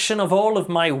reduction of all of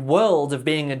my world of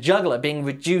being a juggler being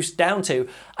reduced down to,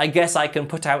 I guess I can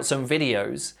put out some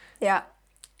videos. Yeah.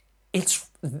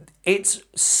 It's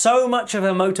so much of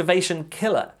a motivation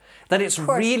killer that it's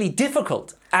really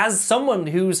difficult as someone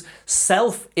whose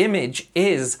self-image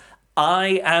is,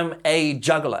 I am a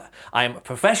juggler. I am a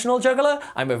professional juggler.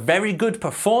 I'm a very good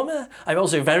performer. I'm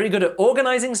also very good at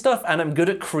organizing stuff, and I'm good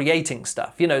at creating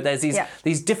stuff. You know, there's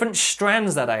these different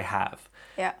strands that I have.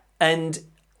 Yeah. And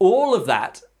all of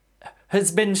that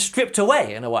has been stripped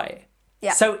away in a way.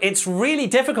 Yeah. So it's really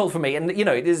difficult for me. And, you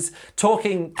know, it is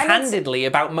talking candidly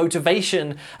about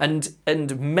motivation and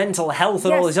mental health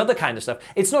and all this other kind of stuff.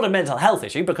 It's not a mental health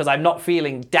issue because I'm not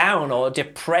feeling down or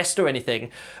depressed or anything,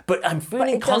 but I'm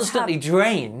feeling constantly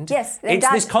drained. Yes. It's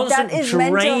this constant that is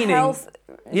draining. Mental health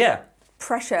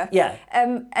pressure. Yeah.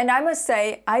 And I must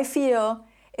say, I feel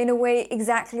in a way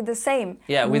exactly the same.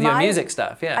 Yeah, with your music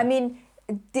stuff, I mean,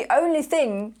 the only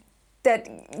thing that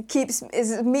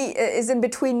is in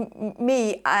between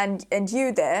me and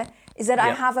you there is that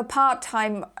I have a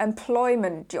part-time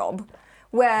employment job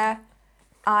where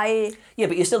I... Yeah,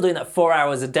 but you're still doing that 4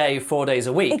 hours a day, 4 days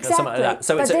a week, or something like that.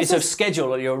 So it's a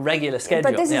schedule, or your regular schedule.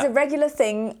 But this is a regular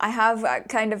thing. I have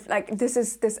kind of like this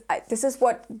is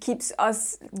what keeps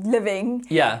us living.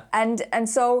 Yeah. And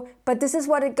so, but this is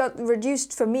what it got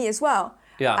reduced for me as well.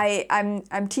 Yeah.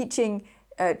 I'm teaching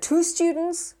 2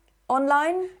 students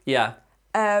online. Yeah.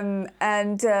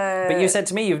 But you said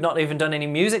to me you've not even done any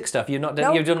music stuff. You've not done.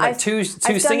 No, you've done like two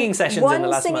singing sessions in the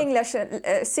last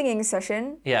month. Singing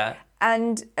session. Yeah.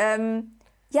 And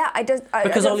I just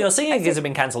because all your singing gigs have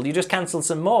been cancelled. You just cancelled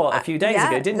some more a few days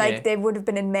ago, didn't you? Like they would have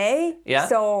been in May. Yeah.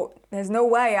 So there's no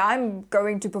way I'm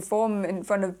going to perform in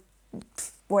front of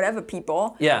whatever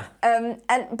people. Yeah.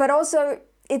 But also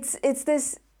it's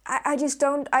this. I just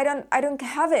don't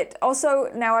have it.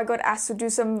 Also, now I got asked to do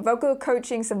some vocal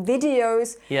coaching, some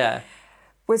videos. Yeah.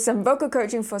 With some vocal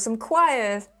coaching for some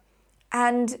choirs.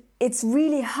 And it's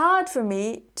really hard for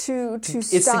me to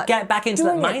start. It's to get back into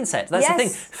that mindset. That's the thing.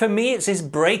 For me, it's this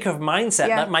break of mindset.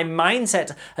 Yeah. That my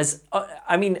mindset has.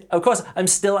 I mean, of course, I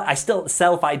still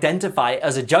self-identify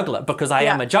as a juggler because I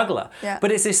am a juggler. Yeah.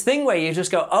 But it's this thing where you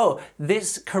just go, oh,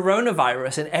 this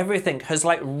coronavirus and everything has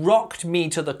like rocked me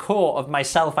to the core of my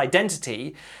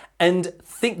self-identity. And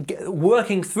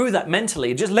working through that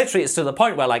mentally, just literally, it's to the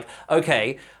point where like,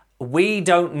 okay, we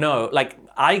don't know. Like,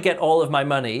 I get all of my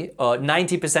money, or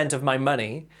 90% of my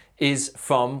money, is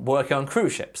from working on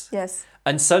cruise ships. Yes.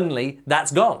 And suddenly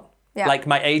that's gone. Yeah. Like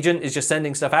my agent is just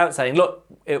sending stuff out saying, look,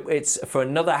 it's for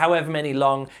another however many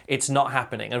long, it's not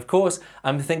happening. And of course,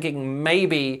 I'm thinking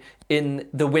maybe in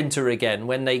the winter again,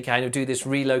 when they kind of do this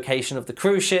relocation of the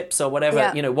cruise ships or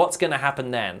whatever, what's going to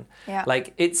happen then? Yeah.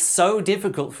 Like, it's so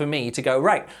difficult for me to go,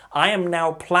 right, I am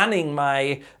now planning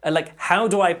my, how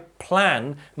do I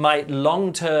plan my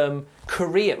long-term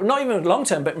career, not even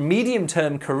long-term, but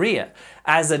medium-term career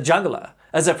as a juggler?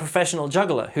 As a professional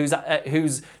juggler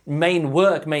whose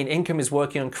main income is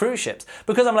working on cruise ships.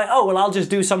 Because I'm like, oh, well, I'll just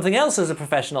do something else as a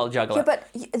professional juggler. Yeah, but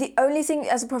the only thing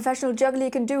as a professional juggler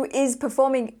you can do is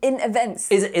performing in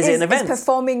events. Is in events. Is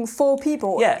performing for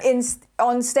people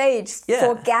on stage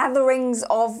for gatherings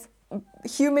of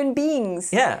human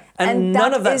beings. Yeah, and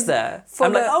none of that's there.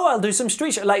 I'm like, oh, I'll do some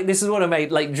street show. Like, this is what I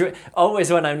made. Like,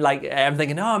 always when I'm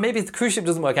thinking, oh, maybe if the cruise ship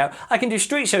doesn't work out, I can do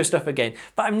street show stuff again.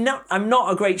 But I'm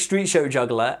not a great street show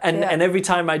juggler. And every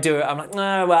time I do it, I'm like,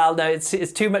 no,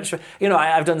 it's too much.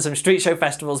 I've done some street show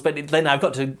festivals, but then I've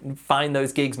got to find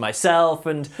those gigs myself.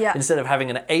 And instead of having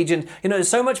an agent, there's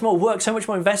so much more work, so much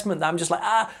more investment that I'm just like,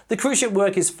 the cruise ship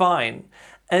work is fine.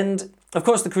 And of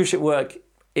course, the cruise ship work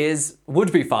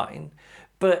would be fine.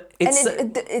 But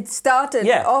it started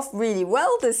off really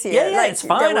well this year. Yeah, it's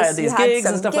fine. I had these gigs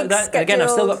and stuff like that. And again,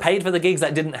 I've still got paid for the gigs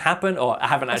that didn't happen, or I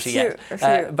haven't actually yet.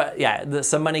 But yeah,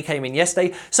 some money came in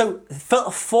yesterday. So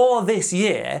for this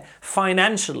year,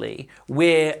 financially,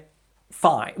 we're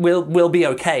fine. We'll be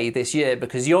okay this year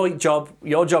because your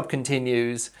job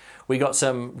continues. We got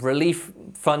some relief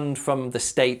fund from the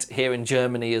state here in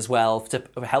Germany as well to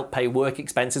help pay work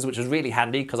expenses, which was really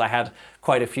handy because I had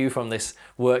quite a few from this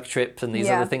work trip and these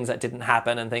other things that didn't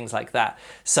happen and things like that.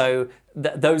 So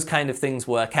those kind of things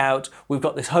work out. We've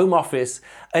got this home office.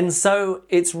 And so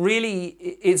it's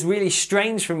really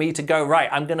strange for me to go, right,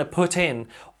 I'm going to put in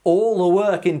all the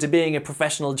work into being a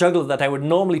professional juggler that I would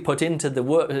normally put into the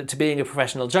work to being a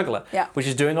professional juggler, which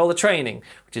is doing all the training,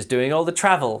 which is doing all the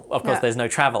travel. Of course, there's no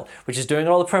travel, which is doing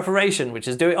all the preparation, which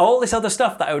is doing all this other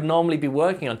stuff that I would normally be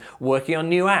working on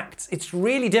new acts. It's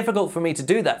really difficult for me to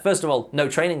do that. First of all, no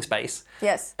training space.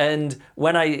 Yes. And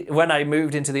when I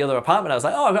moved into the other apartment, I was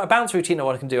like, oh, I've got a bounce routine of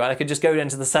what I can do. And I could just go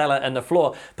into the cellar and the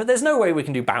floor. But there's no way we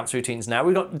can do bounce routines now.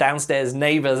 We've got downstairs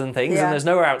neighbors and things, and there's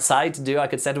nowhere outside to do. I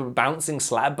could set up a bouncing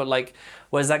slab, but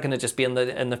where's that going to just be in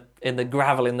the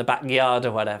gravel in the backyard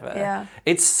or whatever? Yeah.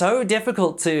 It's so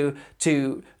difficult to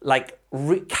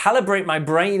recalibrate my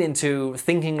brain into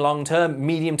thinking long term,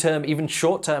 medium term, even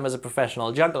short term as a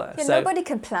professional juggler. Yeah, nobody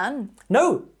can plan.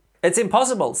 No, it's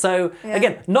impossible. So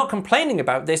again, not complaining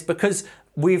about this because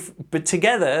we've been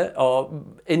together or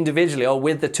individually or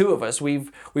with the two of us,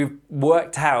 we've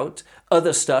worked out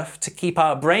other stuff to keep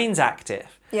our brains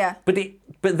active. Yeah. But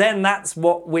then that's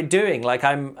what we're doing. Like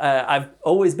I've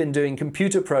always been doing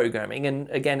computer programming, and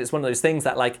again, it's one of those things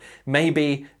that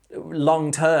maybe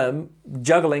long term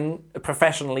juggling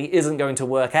professionally isn't going to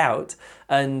work out.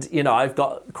 And I've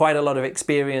got quite a lot of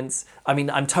experience. I mean,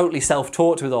 I'm totally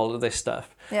self-taught with all of this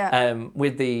stuff. Yeah.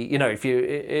 With the if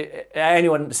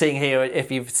anyone seeing here, if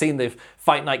you've seen the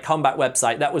Fight Night Combat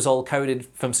website, that was all coded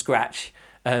from scratch.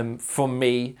 From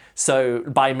me, so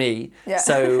by me,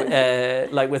 so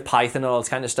with Python and all this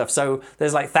kind of stuff. So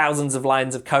there's thousands of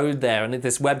lines of code there, and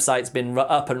this website's been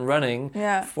up and running.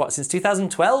 Since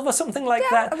 2012 or something like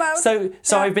that. About. So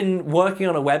I've been working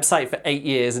on a website for 8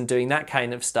 years and doing that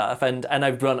kind of stuff, and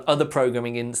I've run other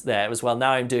programming in there as well.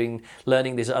 Now I'm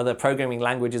learning these other programming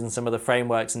languages and some other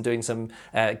frameworks, and doing some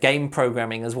game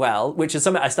programming as well, which is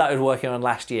something I started working on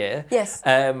last year. Yes.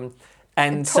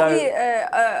 And totally,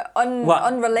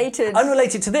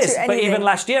 unrelated to this, but even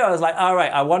last year I was like, all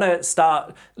right, I want to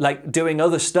start doing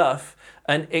other stuff.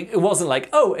 And it wasn't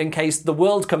in case the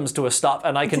world comes to a stop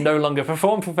and I can no longer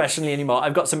perform professionally anymore,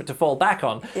 I've got something to fall back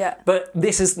on. Yeah. But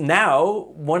this is now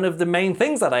one of the main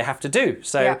things that I have to do.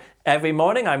 So every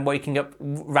morning I'm waking up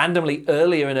randomly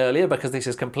earlier and earlier because this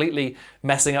is completely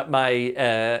messing up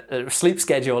my sleep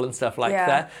schedule and stuff like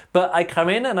that. But I come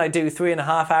in and I do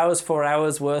 3.5 hours, 4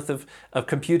 hours worth of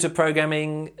computer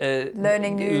programming,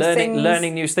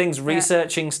 learning new things,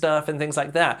 researching stuff and things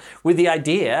like that. With the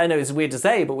idea, I know it's weird to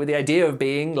say, but with the idea of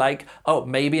being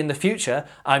maybe in the future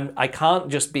I can't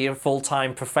just be a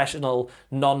full-time professional,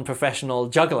 non-professional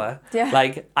juggler.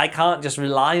 I can't just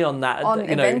rely on that on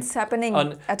events happening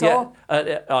at all.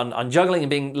 On juggling and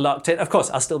being locked in. Of course,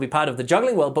 I'll still be part of the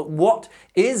juggling world, but what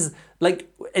is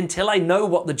until I know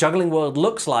what the juggling world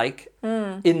looks like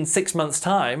in 6 months'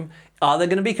 time, Are there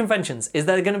going to be conventions? Is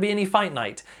there going to be any fight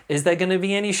night? Is there going to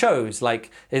be any shows?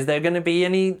 Like, is there going to be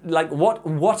any, like,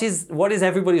 what is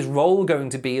everybody's role going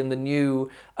to be in the new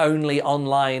only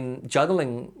online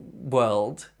juggling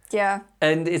world? Yeah.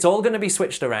 And it's all going to be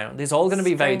switched around. It's all going to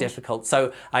be very difficult.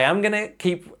 So I am going to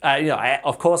keep,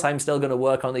 of course, I'm still going to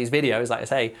work on these videos. Like I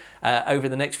say, over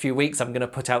the next few weeks, I'm going to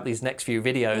put out these next few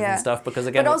videos and stuff because,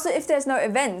 again... But also, if there's no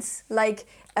events, like,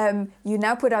 you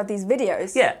now put out these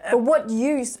videos. Yeah. But what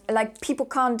use, like, people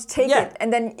can't take it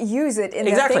and then use it in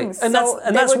their things. And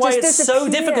that's why it's so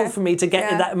difficult for me to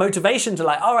get that motivation to,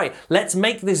 like, all right, let's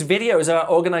make this videos about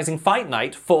organising Fight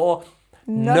Night for...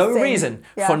 No reason,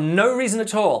 for no reason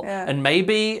at all. Yeah. And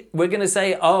maybe we're going to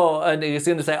say,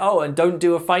 and don't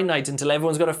do a fight night until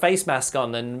everyone's got a face mask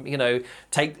on, and, you know,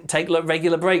 take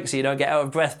regular breaks so you don't get out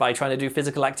of breath by trying to do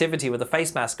physical activity with a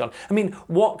face mask on. I mean,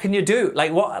 what can you do?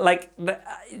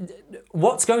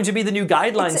 What's going to be the new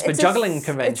guidelines for juggling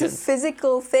conventions? It's a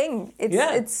physical thing.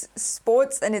 It's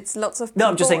sports and it's lots of people. No,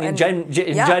 I'm just saying in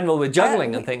general with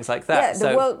juggling and things like that. Yeah,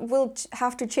 the world will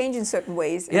have to change in certain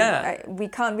ways. And we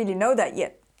can't really know that yet.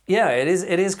 Yeah, it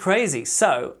is crazy.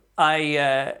 So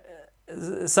for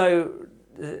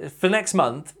next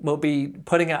month I'll be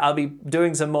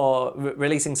doing some more,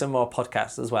 releasing some more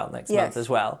podcasts as well next month as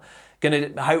well.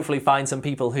 Going to hopefully find some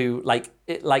people who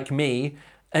like me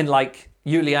and like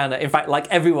Juliana, in fact, like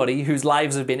everybody whose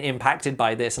lives have been impacted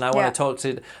by this, and I want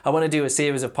to do a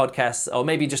series of podcasts, or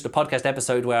maybe just a podcast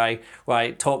episode where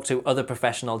I talk to other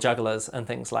professional jugglers and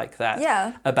things like that.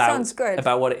 Yeah, sounds good.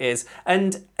 About what it is.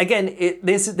 And again,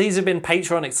 these have been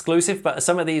Patreon exclusive, but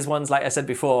some of these ones, like I said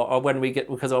before, are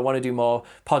because I want to do more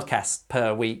podcasts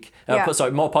per week. More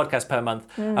podcasts per month.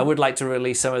 I would like to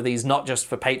release some of these not just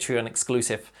for Patreon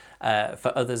exclusive.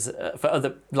 For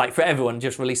everyone,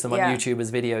 just release them on YouTube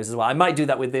as videos as well. I might do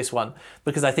that with this one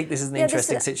because I think this is an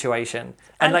interesting situation.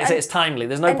 And like I say, it's timely.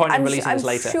 There's no point in releasing this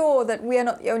later. I'm sure that we are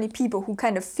not the only people who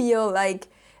kind of feel like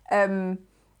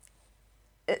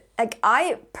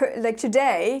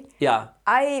today. Yeah.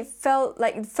 I felt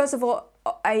like, first of all,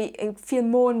 I feel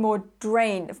more and more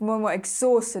drained, more and more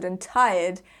exhausted and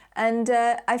tired. And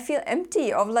I feel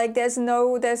empty of like there's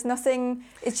nothing.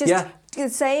 It's just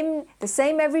the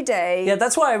same every day. Yeah,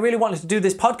 that's why I really wanted to do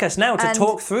this podcast now to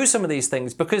talk through some of these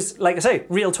things because, like I say,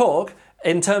 real talk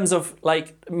in terms of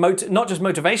like not just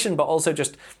motivation but also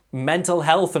just mental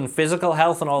health and physical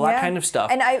health and all that kind of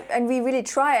stuff. And we really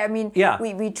try. I mean,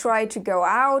 we try to go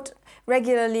out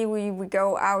regularly. We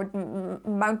go out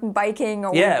mountain biking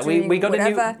or we got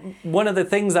whatever. one of the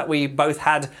things that we both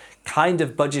had kind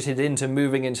of budgeted into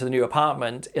moving into the new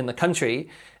apartment in the country,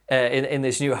 in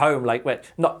this new home,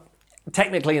 not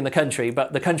technically in the country,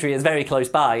 but the country is very close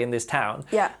by in this town.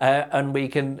 Yeah. And we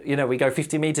can, we go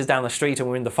 50 meters down the street and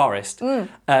we're in the forest.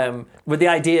 With the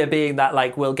idea being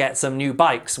that we'll get some new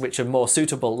bikes which are more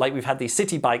suitable. Like we've had these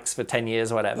city bikes for 10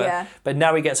 years or whatever. Yeah. But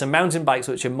now we get some mountain bikes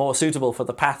which are more suitable for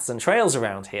the paths and trails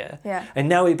around here. Yeah. And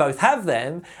now we both have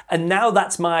them. And now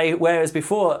that's whereas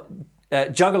before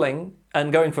juggling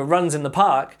and going for runs in the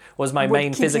park was my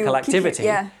main physical activity.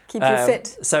 Keep you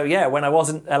fit. So when I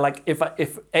wasn't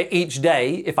if each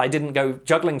day if I didn't go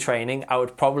juggling training, I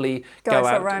would probably go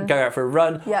out for a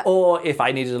run. Yeah. Or if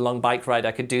I needed a long bike ride,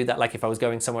 I could do that. Like if I was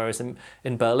going somewhere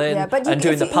in Berlin and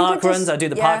doing the park runs, I do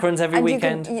the park runs every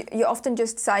weekend. You often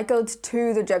just cycled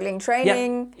to the juggling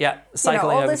training. Yeah,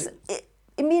 cycling all this.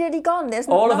 Immediately gone. There's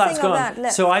all of nothing that's gone. Of that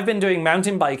left. So I've been doing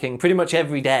mountain biking pretty much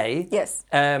every day. Yes.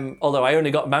 Although I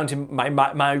only got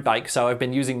my bike, so I've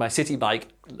been using my city bike,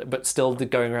 but still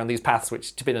going around these paths,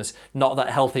 which to be honest, not that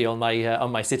healthy on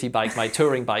my city bike, my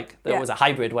touring bike. That was a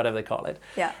hybrid, whatever they call it.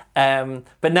 Yeah.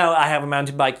 But now I have a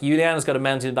mountain bike. Juliana's got a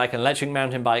mountain bike, an electric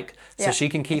mountain bike, so she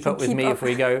can keep up with me if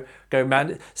we go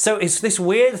mountain. So it's this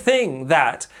weird thing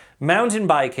that mountain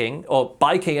biking or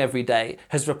biking every day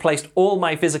has replaced all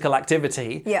my physical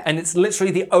activity. Yeah. And it's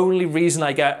literally the only reason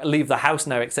I leave the house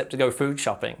now except to go food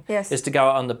shopping. Yes. Is to go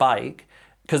out on the bike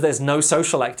because there's no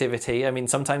social activity. I mean,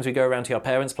 sometimes we go around to your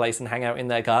parents' place and hang out in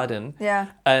their garden. Yeah.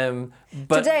 But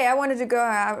today I wanted to go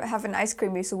have an ice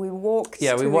cream, so we walked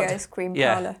to the ice cream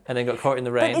parlor. And then got caught in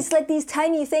the rain. But it's like these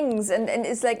tiny things, and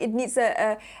it's like it needs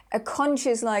a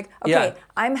conscious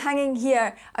I'm hanging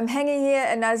here,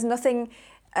 and there's nothing.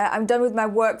 I'm done with my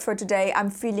work for today. I'm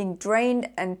feeling drained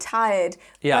and tired,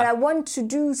 but I want to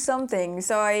do something.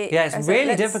 So it's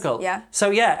really difficult. Yeah.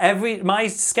 So my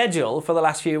schedule for the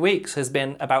last few weeks has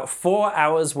been about 4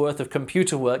 hours worth of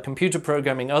computer work, computer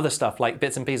programming, other stuff like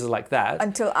bits and pieces like that.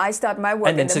 Until I start my work.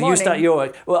 And then you start your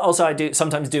work. Well, also I do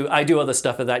other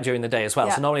stuff of that during the day as well.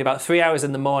 Yeah. So normally about 3 hours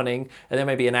in the morning, and then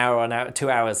maybe an hour or 2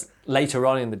 hours later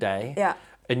on in the day. Yeah.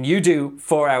 and you do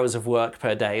 4 hours of work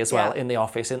per day as well Yeah. in the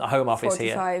office, in the home office 4 to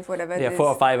here. 5, whatever it Yeah, is. 4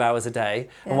 or 5 hours a day.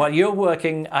 And while you're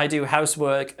working, I do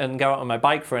housework and go out on my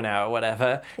bike for an hour or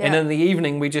whatever. And Yeah. in the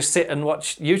evening, we just sit and watch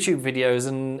YouTube videos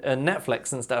and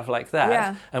Netflix and stuff like that.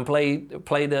 Yeah. And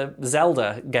play the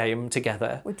Zelda game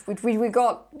together. Which we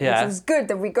got, Yeah. which is good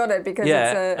that we got it because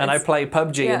Yeah, and I it's, play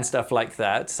PUBG yeah. and stuff like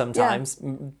that sometimes.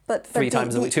 but 3 the-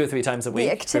 times a week, 2 or 3 times a week.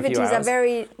 the for a few activities are hours.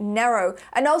 very narrow.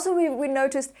 And also we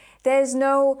noticed there's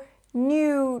no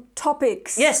new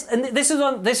topics. Yes, and this is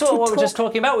what we were just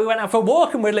talking about. We went out for a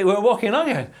walk and we were walking along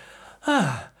going,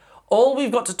 all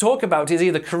we've got to talk about is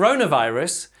either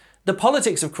coronavirus, the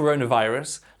politics of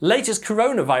coronavirus, latest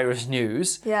coronavirus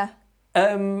news, Yeah.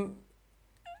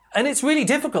 and it's really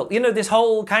difficult. You know, this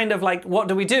whole kind of like, what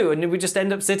do we do? And we just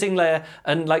end up sitting there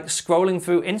and like scrolling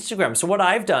through Instagram. So what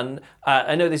I've done,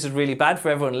 I know this is really bad for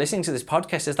everyone listening to this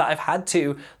podcast, is that I've had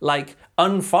to like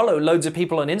unfollow loads of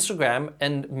people on Instagram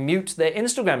and mute their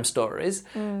Instagram stories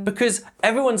because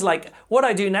everyone's like, what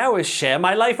I do now is share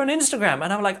my life on Instagram.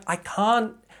 And I'm like, I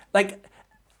can't, like,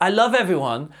 I love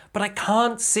everyone, but I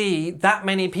can't see that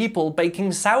many people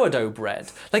baking sourdough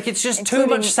bread. Like, it's just too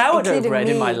much sourdough bread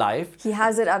in my life. He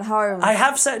has it at home. I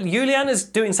have said, Juliana's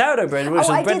doing sourdough bread. Which is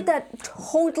I bread. did that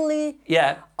totally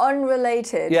Yeah.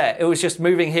 unrelated. Yeah, it was just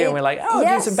moving here and we're like, oh,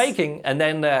 yes. do some baking. And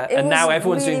then, and now was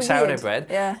everyone's really doing sourdough weird. bread.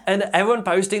 Yeah. And everyone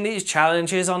posting these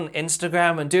challenges on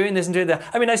Instagram and doing this and doing that.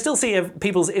 I mean, I still see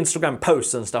people's Instagram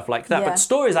posts and stuff like that. Yeah. But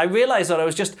stories, I realized that I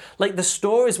was just, like, the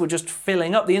stories were just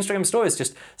filling up. The Instagram stories,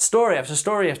 just story after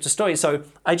story after story. So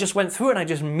I just went through and I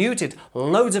just muted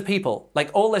loads of people, like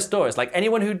all their stories, like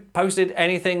anyone who posted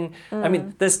anything. I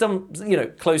mean, there's some, you know,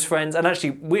 close friends, and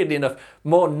actually, weirdly enough,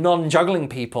 more non-juggling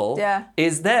people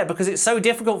is there because it's so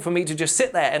difficult for me to just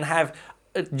sit there and have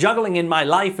juggling in my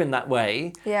life in that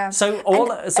way. Yeah. So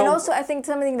and also I think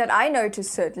something that I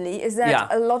noticed certainly is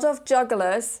that a lot of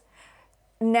jugglers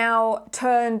now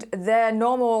turned their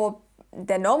normal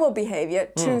behavior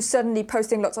to suddenly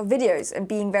posting lots of videos and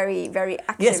being very, very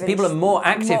active. Yes, people are more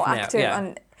active now.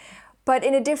 Yeah. But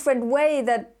in a different way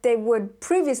that they would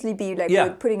previously be, like Yeah.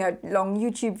 with putting out long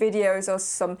YouTube videos or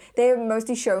some. They're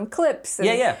mostly showing clips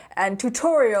and, and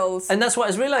tutorials. And that's what I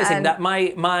was realizing, that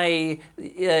my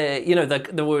you know,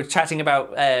 we were chatting about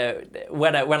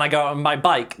when I go on my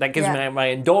bike, that gives me my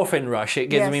endorphin rush. It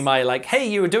gives me my like, hey,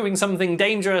 you were doing something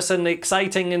dangerous and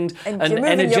exciting and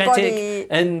energetic,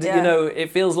 and you know, it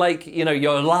feels like, you know,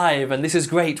 you're alive and this is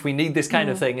great. We need this kind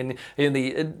of thing, and you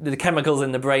know, the chemicals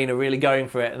in the brain are really going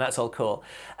for it, and that's all cool.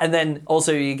 And then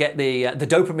also you get the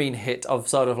dopamine hit of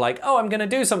sort of like, oh, I'm going to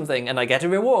do something and I get a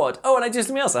reward. Oh, and I do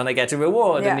something else and I get a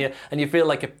reward. Yeah. And you feel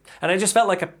like and I just felt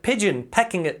like a pigeon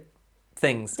pecking at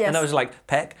things. Yes. And I was like,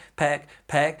 peck, peck,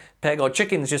 peck, peck, or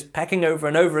chickens just pecking over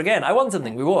and over again. I want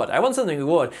something, reward. I want something,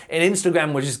 reward. And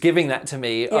Instagram was just giving that to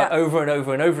me over and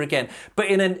over and over again. But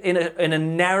in a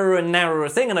narrower and narrower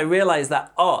thing. And I realized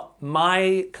that,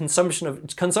 my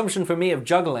consumption for me of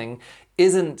juggling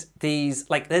isn't these,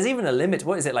 like, there's even a limit.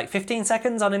 What is it, like 15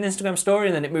 seconds on an Instagram story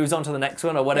and then it moves on to the next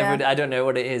one or whatever. I don't know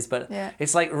what it is, but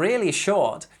it's like really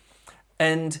short.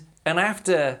 And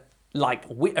after like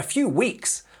a few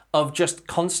weeks of just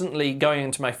constantly going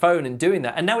into my phone and doing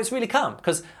that, and now it's really calm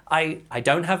because I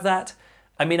don't have that.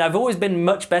 I mean, I've always been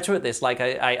much better at this. Like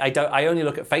I only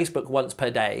look at Facebook once per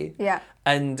day. Yeah.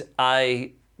 And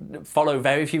I follow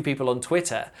very few people on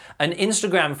Twitter, and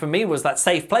Instagram for me was that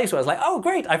safe place where I was like, oh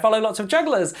great, I follow lots of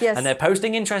jugglers and they're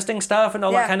posting interesting stuff and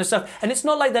all that kind of stuff. And it's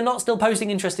not like they're not still posting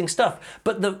interesting stuff,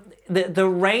 but the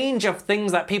range of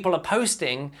things that people are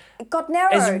posting got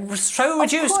narrowed. Is so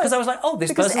reduced because I was like, oh,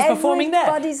 this person's performing there.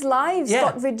 Everybody's lives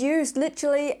got reduced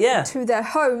literally to their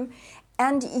home.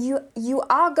 And you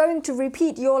are going to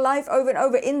repeat your life over and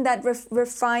over in that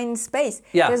refined space.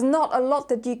 Yeah. There's not a lot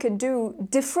that you can do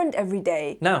different every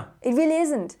day. No. It really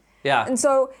isn't. Yeah. And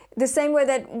so the same way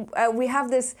that we have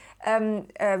this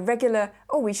regular,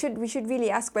 we should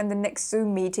really ask when the next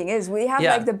Zoom meeting is. We have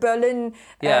like the Berlin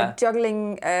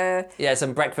juggling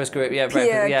some breakfast group,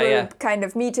 group kind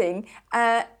of meeting.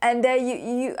 And there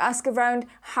you ask around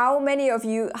how many of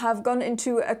you have gone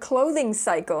into a clothing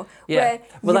cycle where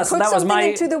you put something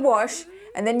into the wash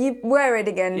and then you wear it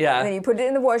again. Yeah. And then you put it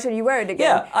in the wash and you wear it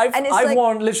again. Yeah, I've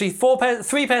worn literally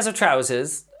 3 pairs of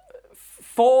trousers,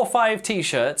 4 or 5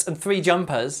 t-shirts and 3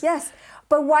 jumpers. Yes,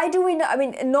 but why do we not? I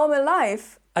mean, in normal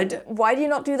life, why do you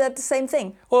not do that the same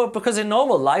thing? Well, because in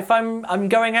normal life, I'm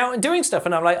going out and doing stuff,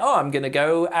 and I'm like, I'm going to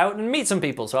go out and meet some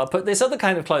people, so I'll put this other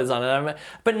kind of clothes on.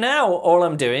 But now all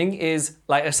I'm doing is,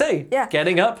 like I say,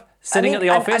 getting up, sitting at the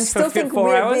office I still for think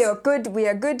 4 hours. We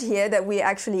are good here that we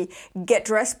actually get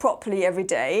dressed properly every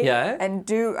day. Yeah. And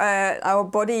do our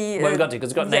body. Well, we've got to because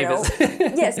we've got neighbours.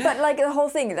 Yes, but like the whole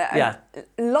thing.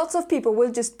 Lots of people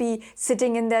will just be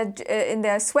sitting in their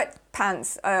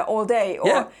sweatpants all day,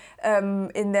 or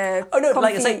in their. Oh no! comfy...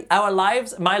 Like I say,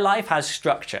 my life has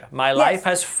structure. My life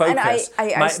has focus.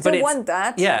 And I still want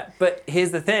that. Yeah, but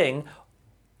here's the thing,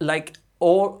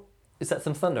 Is that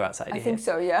some thunder outside? I think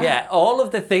so, yeah. Yeah, all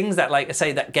of the things that, like I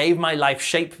say, that gave my life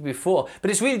shape before. But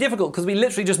it's really difficult because we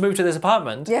literally just moved to this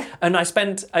apartment. Yeah. And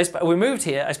we moved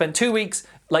here. I spent 2 weeks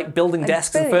like building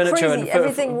desks and furniture crazy. And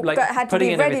everything like had to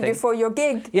be ready before your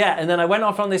gig. Yeah, and then I went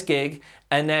off on this gig,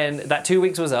 and then that 2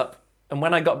 weeks was up. And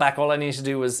when I got back, all I needed to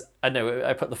do was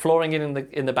I put the flooring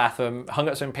in the bathroom, hung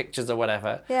up some pictures or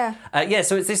whatever. Yeah.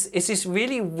 So it's this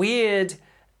really weird,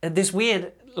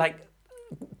 like,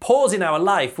 pause in our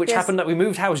life, which happened that we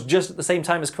moved house just at the same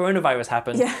time as coronavirus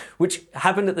happened, which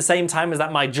happened at the same time as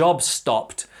that my job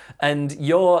stopped and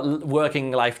your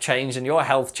working life changed and your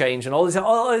health changed and all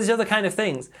these other kind of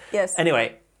things. Yes.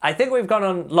 Anyway, I think we've gone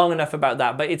on long enough about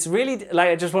that, but it's really like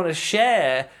I just want to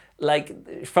share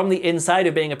like from the inside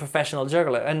of being a professional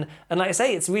juggler. And like I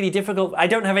say, it's really difficult. I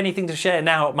don't have anything to share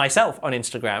now myself on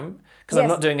Instagram because I'm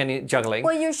not doing any juggling.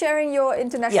 Well, you're sharing your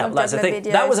international that's the juggler thing.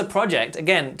 videos. That was a project.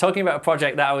 Again, talking about a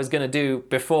project that I was going to do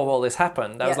before all this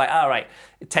happened. I was like, all right,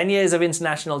 10 years of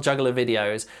international juggler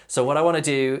videos. So what I want to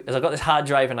do is I've got this hard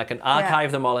drive and I can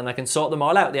archive them all and I can sort them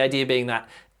all out. The idea being that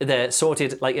they're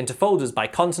sorted like into folders by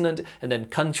continent and then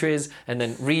countries and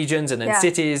then regions and then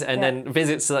cities and then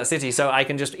visits to that city. So I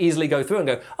can just easily go through and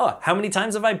go, oh, how many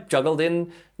times have I juggled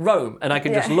in Rome? And I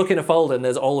can just look in a folder and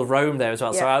there's all of Rome there as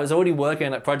well. So I was already working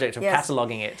on that project of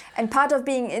cataloguing it. And part of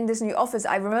being in this new office,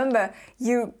 I remember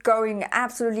you going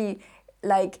absolutely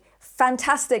like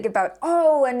fantastic about,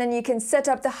 and then you can set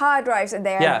up the hard drives and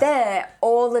they are there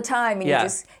all the time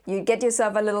and you get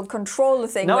yourself a little controller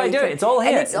thing. No, I do it. It's all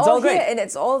here. And it's all great. Here and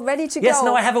it's all ready to go. Yes,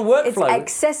 no, I have a workflow. It's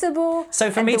accessible.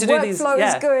 So for me to do these, the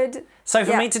workflow is good. So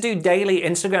for me to do daily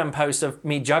Instagram posts of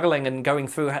me juggling and going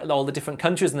through all the different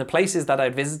countries and the places that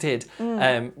I'd visited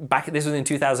this was in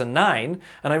 2009,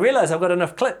 and I realized I've got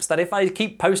enough clips that if I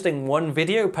keep posting one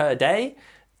video per day,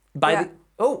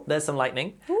 there's some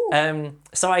lightning.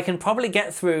 So I can probably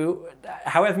get through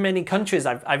however many countries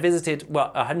I've visited.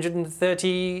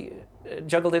 130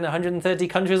 juggled in 130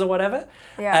 countries or whatever.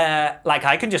 Like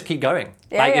I can just keep going.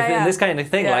 In this kind of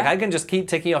thing, like I can just keep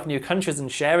ticking off new countries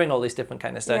and sharing all this different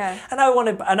kind of stuff. And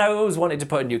I always wanted to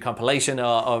put a new compilation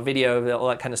or video, all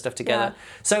that kind of stuff together.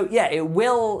 So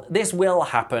this will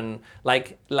happen.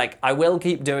 Like I will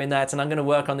keep doing that, and I'm going to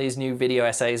work on these new video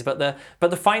essays. But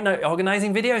the fight note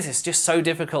organizing videos is just so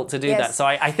difficult to do that. So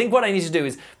I think what I need to do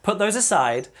is put those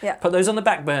aside, put those on the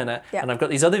back burner, and I've got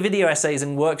these other video essays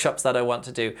and workshops that I want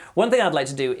to do. One thing I'd like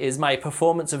to do is my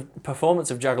performance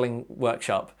of juggling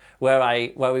workshop,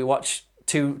 where we watch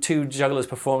two jugglers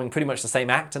performing pretty much the same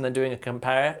act and then doing a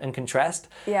compare and contrast.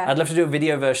 I'd love to do a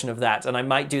video version of that, and I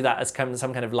might do that as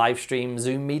some kind of live stream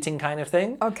Zoom meeting kind of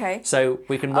thing. Okay. So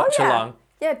we can watch along.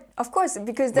 Yeah, of course,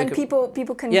 because then people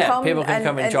can come. People can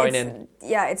come and join in.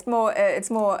 Yeah, it's more.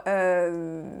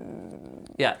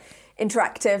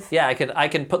 Interactive. Yeah, I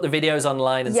can put the videos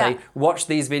online and say, watch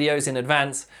these videos in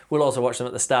advance. We'll also watch them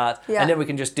at the start. And then we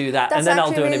can just do that. That's and then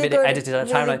I'll do really a bit edited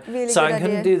timeline. Really so I'm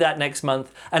going to do that next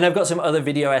month. And I've got some other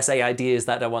video essay ideas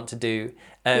that I want to do.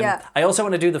 I also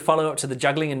want to do the follow-up to the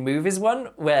juggling in movies one,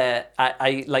 where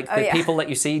I like the people that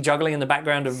you see juggling in the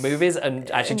background of movies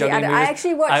and actually juggling movies. I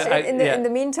actually watched in the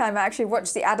meantime. I actually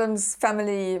watched the Addams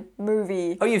Family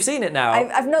movie. Oh, you've seen it now?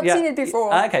 I've not seen it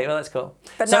before. Okay, well that's cool.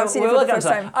 But now I've seen it for the first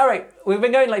time. All right, we've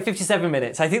been going like 57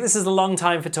 minutes. I think this is a long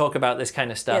time for talk about this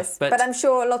kind of stuff. Yes, but I'm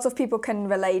sure lots of people can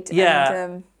relate.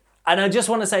 Yeah. And I just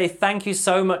want to say thank you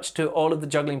so much to all of the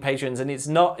juggling patrons. And it's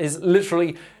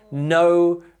literally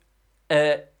no.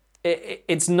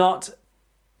 It's not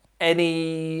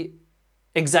any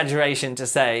exaggeration to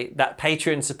say that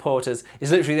Patreon supporters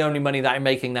is literally the only money that I'm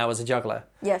making now as a juggler.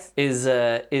 Yes. Is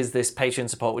this Patreon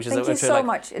support, which Thank you so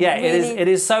much. It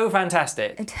is so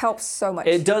fantastic. It helps so much.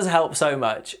 It does help so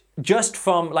much. Just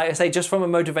from, like I say, just from a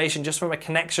motivation, just from a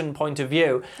connection point of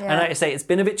view. And like I say, it's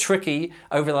been a bit tricky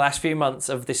over the last few months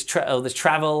of this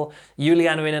travel,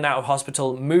 Juliana in and out of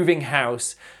hospital, moving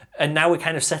house. And now we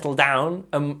kind of settled down.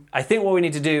 I think what we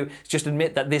need to do is just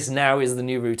admit that this now is the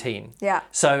new routine. Yeah.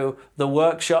 So the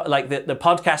workshop, like the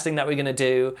podcasting that we're going to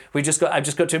do, I've just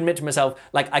got to admit to myself,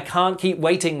 like I can't keep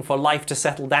waiting for life to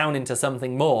settle down into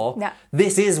something more. Yeah.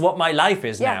 This is what my life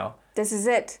is now. This is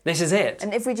it. This is it.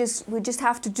 And if we just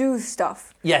have to do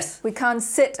stuff. Yes. We can't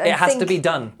sit and think. It has think. to be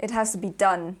done. It has to be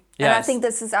done. And I Yes. think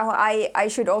this is how I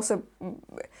should also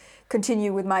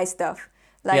continue with my stuff.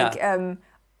 Like,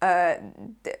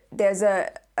 there's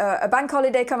a bank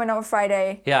holiday coming up on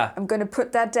Friday. Yeah. I'm going to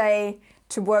put that day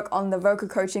to work on the vocal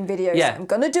coaching videos. Yeah. I'm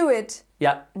going to do it.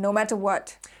 Yeah. No matter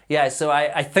what. Yeah, so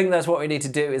I think that's what we need to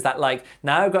do is that, like,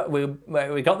 now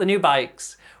we got the new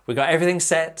bikes, we got everything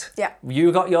set. Yeah.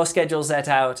 You got your schedule set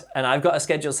out, and I've got a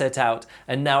schedule set out,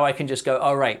 and now I can just go,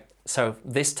 all right, so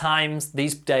these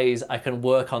days, I can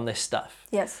work on this stuff.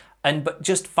 Yes. But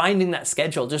just finding that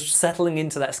schedule, just settling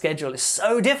into that schedule is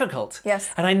so difficult. Yes.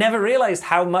 And I never realized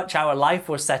how much our life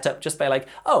was set up just by like,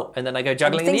 oh, and then I go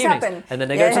juggling in the things evenings. happen. And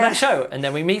then I go to that show. And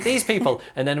then we meet these people.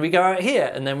 And then we go out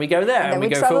here. And then we go there. And we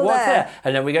go for a walk there.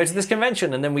 And then we go to this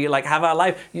convention. And then we like have our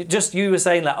life. You were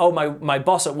saying that, oh, my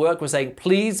boss at work was saying,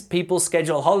 please, people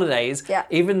schedule holidays. Yeah.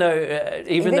 Even though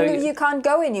you can't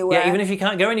go anywhere. Yeah, even if you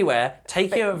can't go anywhere,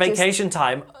 take your vacation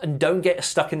time and don't get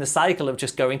stuck in the cycle of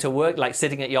just going to work, like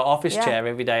sitting at your office chair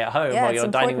every day at home or your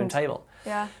dining room table.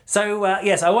 Yeah. So,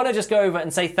 yes, I want to just go over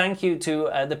and say thank you to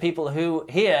the people who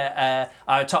here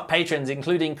are top patrons,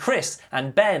 including Chris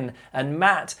and Ben and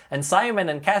Matt and Simon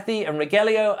and Kathy and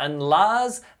Rogelio and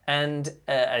Lars and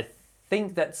I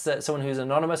think that's someone who's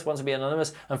anonymous, wants to be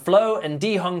anonymous, and Flo and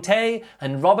Di Hong Tae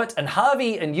and Robert and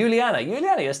Harvey and Juliana.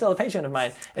 Juliana, you're still a patron of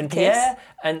mine. And Pierre,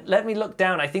 and let me look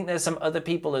down. I think there's some other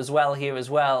people as well here as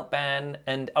well. Ben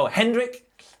and, Hendrik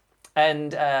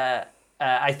and...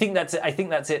 I think that's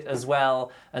it as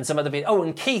well, and some other people. Oh,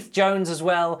 and Keith Jones as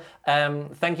well.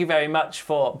 Thank you very much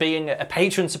for being a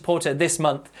patron supporter this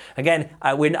month. Again,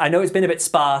 I know it's been a bit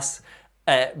sparse,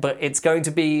 but it's going to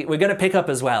be. We're going to pick up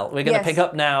as well. We're going to pick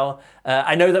up now.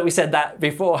 I know that we said that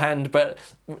beforehand, but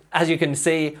as you can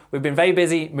see, we've been very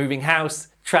busy moving house,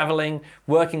 traveling,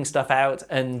 working stuff out,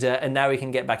 and now we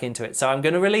can get back into it. So I'm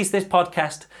going to release this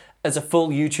podcast as a full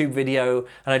YouTube video,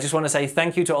 and I just want to say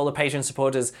thank you to all the Patreon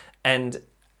supporters and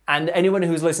anyone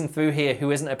who's listened through here who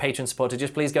isn't a Patreon supporter.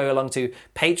 Just please go along to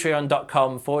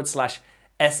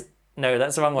patreon.com/s. No,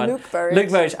 that's the wrong one. Luke Burridge. Luke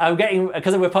Burridge. I'm getting,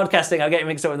 because we're podcasting, I'm getting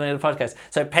mixed up with another podcast.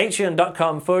 So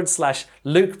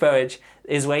patreon.com/Luke Burridge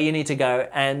is where you need to go,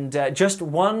 and just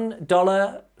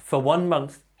 $1 for 1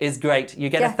 month is great. You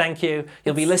get a thank you.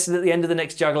 You'll be listed at the end of the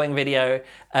next juggling video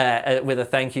with a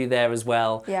thank you there as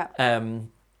well. Yeah.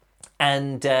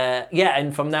 And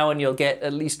from now on you'll get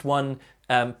at least one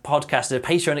podcast, a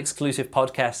Patreon exclusive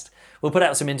podcast. We'll put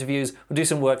out some interviews, we'll do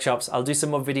some workshops, I'll do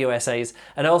some more video essays,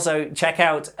 and also check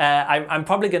out, I'm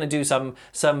probably going to do some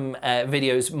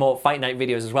videos, more Fight Night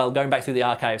videos as well, going back through the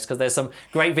archives, because there's some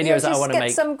great videos that I want to make.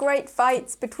 Just get some great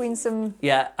fights between some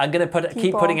I'm going to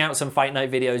keep putting out some Fight Night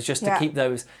videos just to keep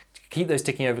those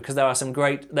ticking over, because there are some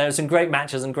great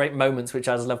matches and great moments which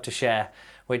I'd love to share,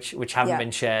 which haven't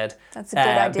been shared that's a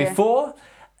good idea. before.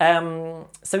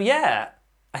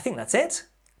 I think that's it.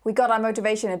 We got our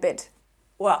motivation a bit.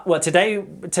 Well, today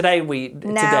we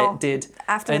did,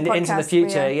 after and the podcast, into the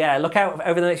future. Look out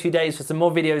over the next few days for some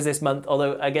more videos this month.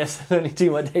 Although I guess there's only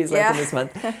 2 more days left in this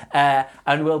month,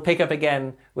 and we'll pick up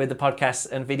again with the podcasts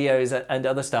and videos and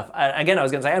other stuff. Again, I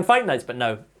was going to say and Fight Nights, but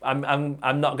no, I'm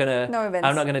not gonna. No events.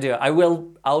 I'm not going to do it. I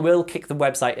will kick the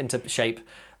website into shape.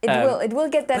 It will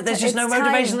get that. But there's just no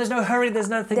motivation. There's no hurry. There's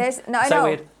nothing. I know,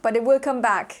 weird. But it will come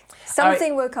back.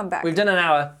 Something will come back. We've done an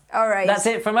hour. All right. That's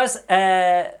it from us.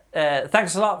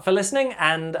 Thanks a lot for listening,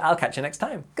 and I'll catch you next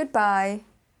time. Goodbye.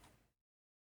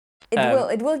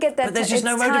 It will get that. But there's just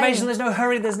no motivation. There's no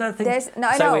hurry. There's nothing.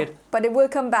 I know. Weird. But it will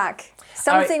come back.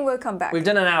 Something will come back. We've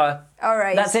done an hour. All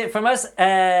right. That's it from us.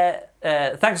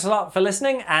 Thanks a lot for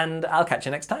listening, and I'll catch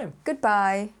you next time.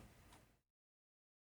 Goodbye.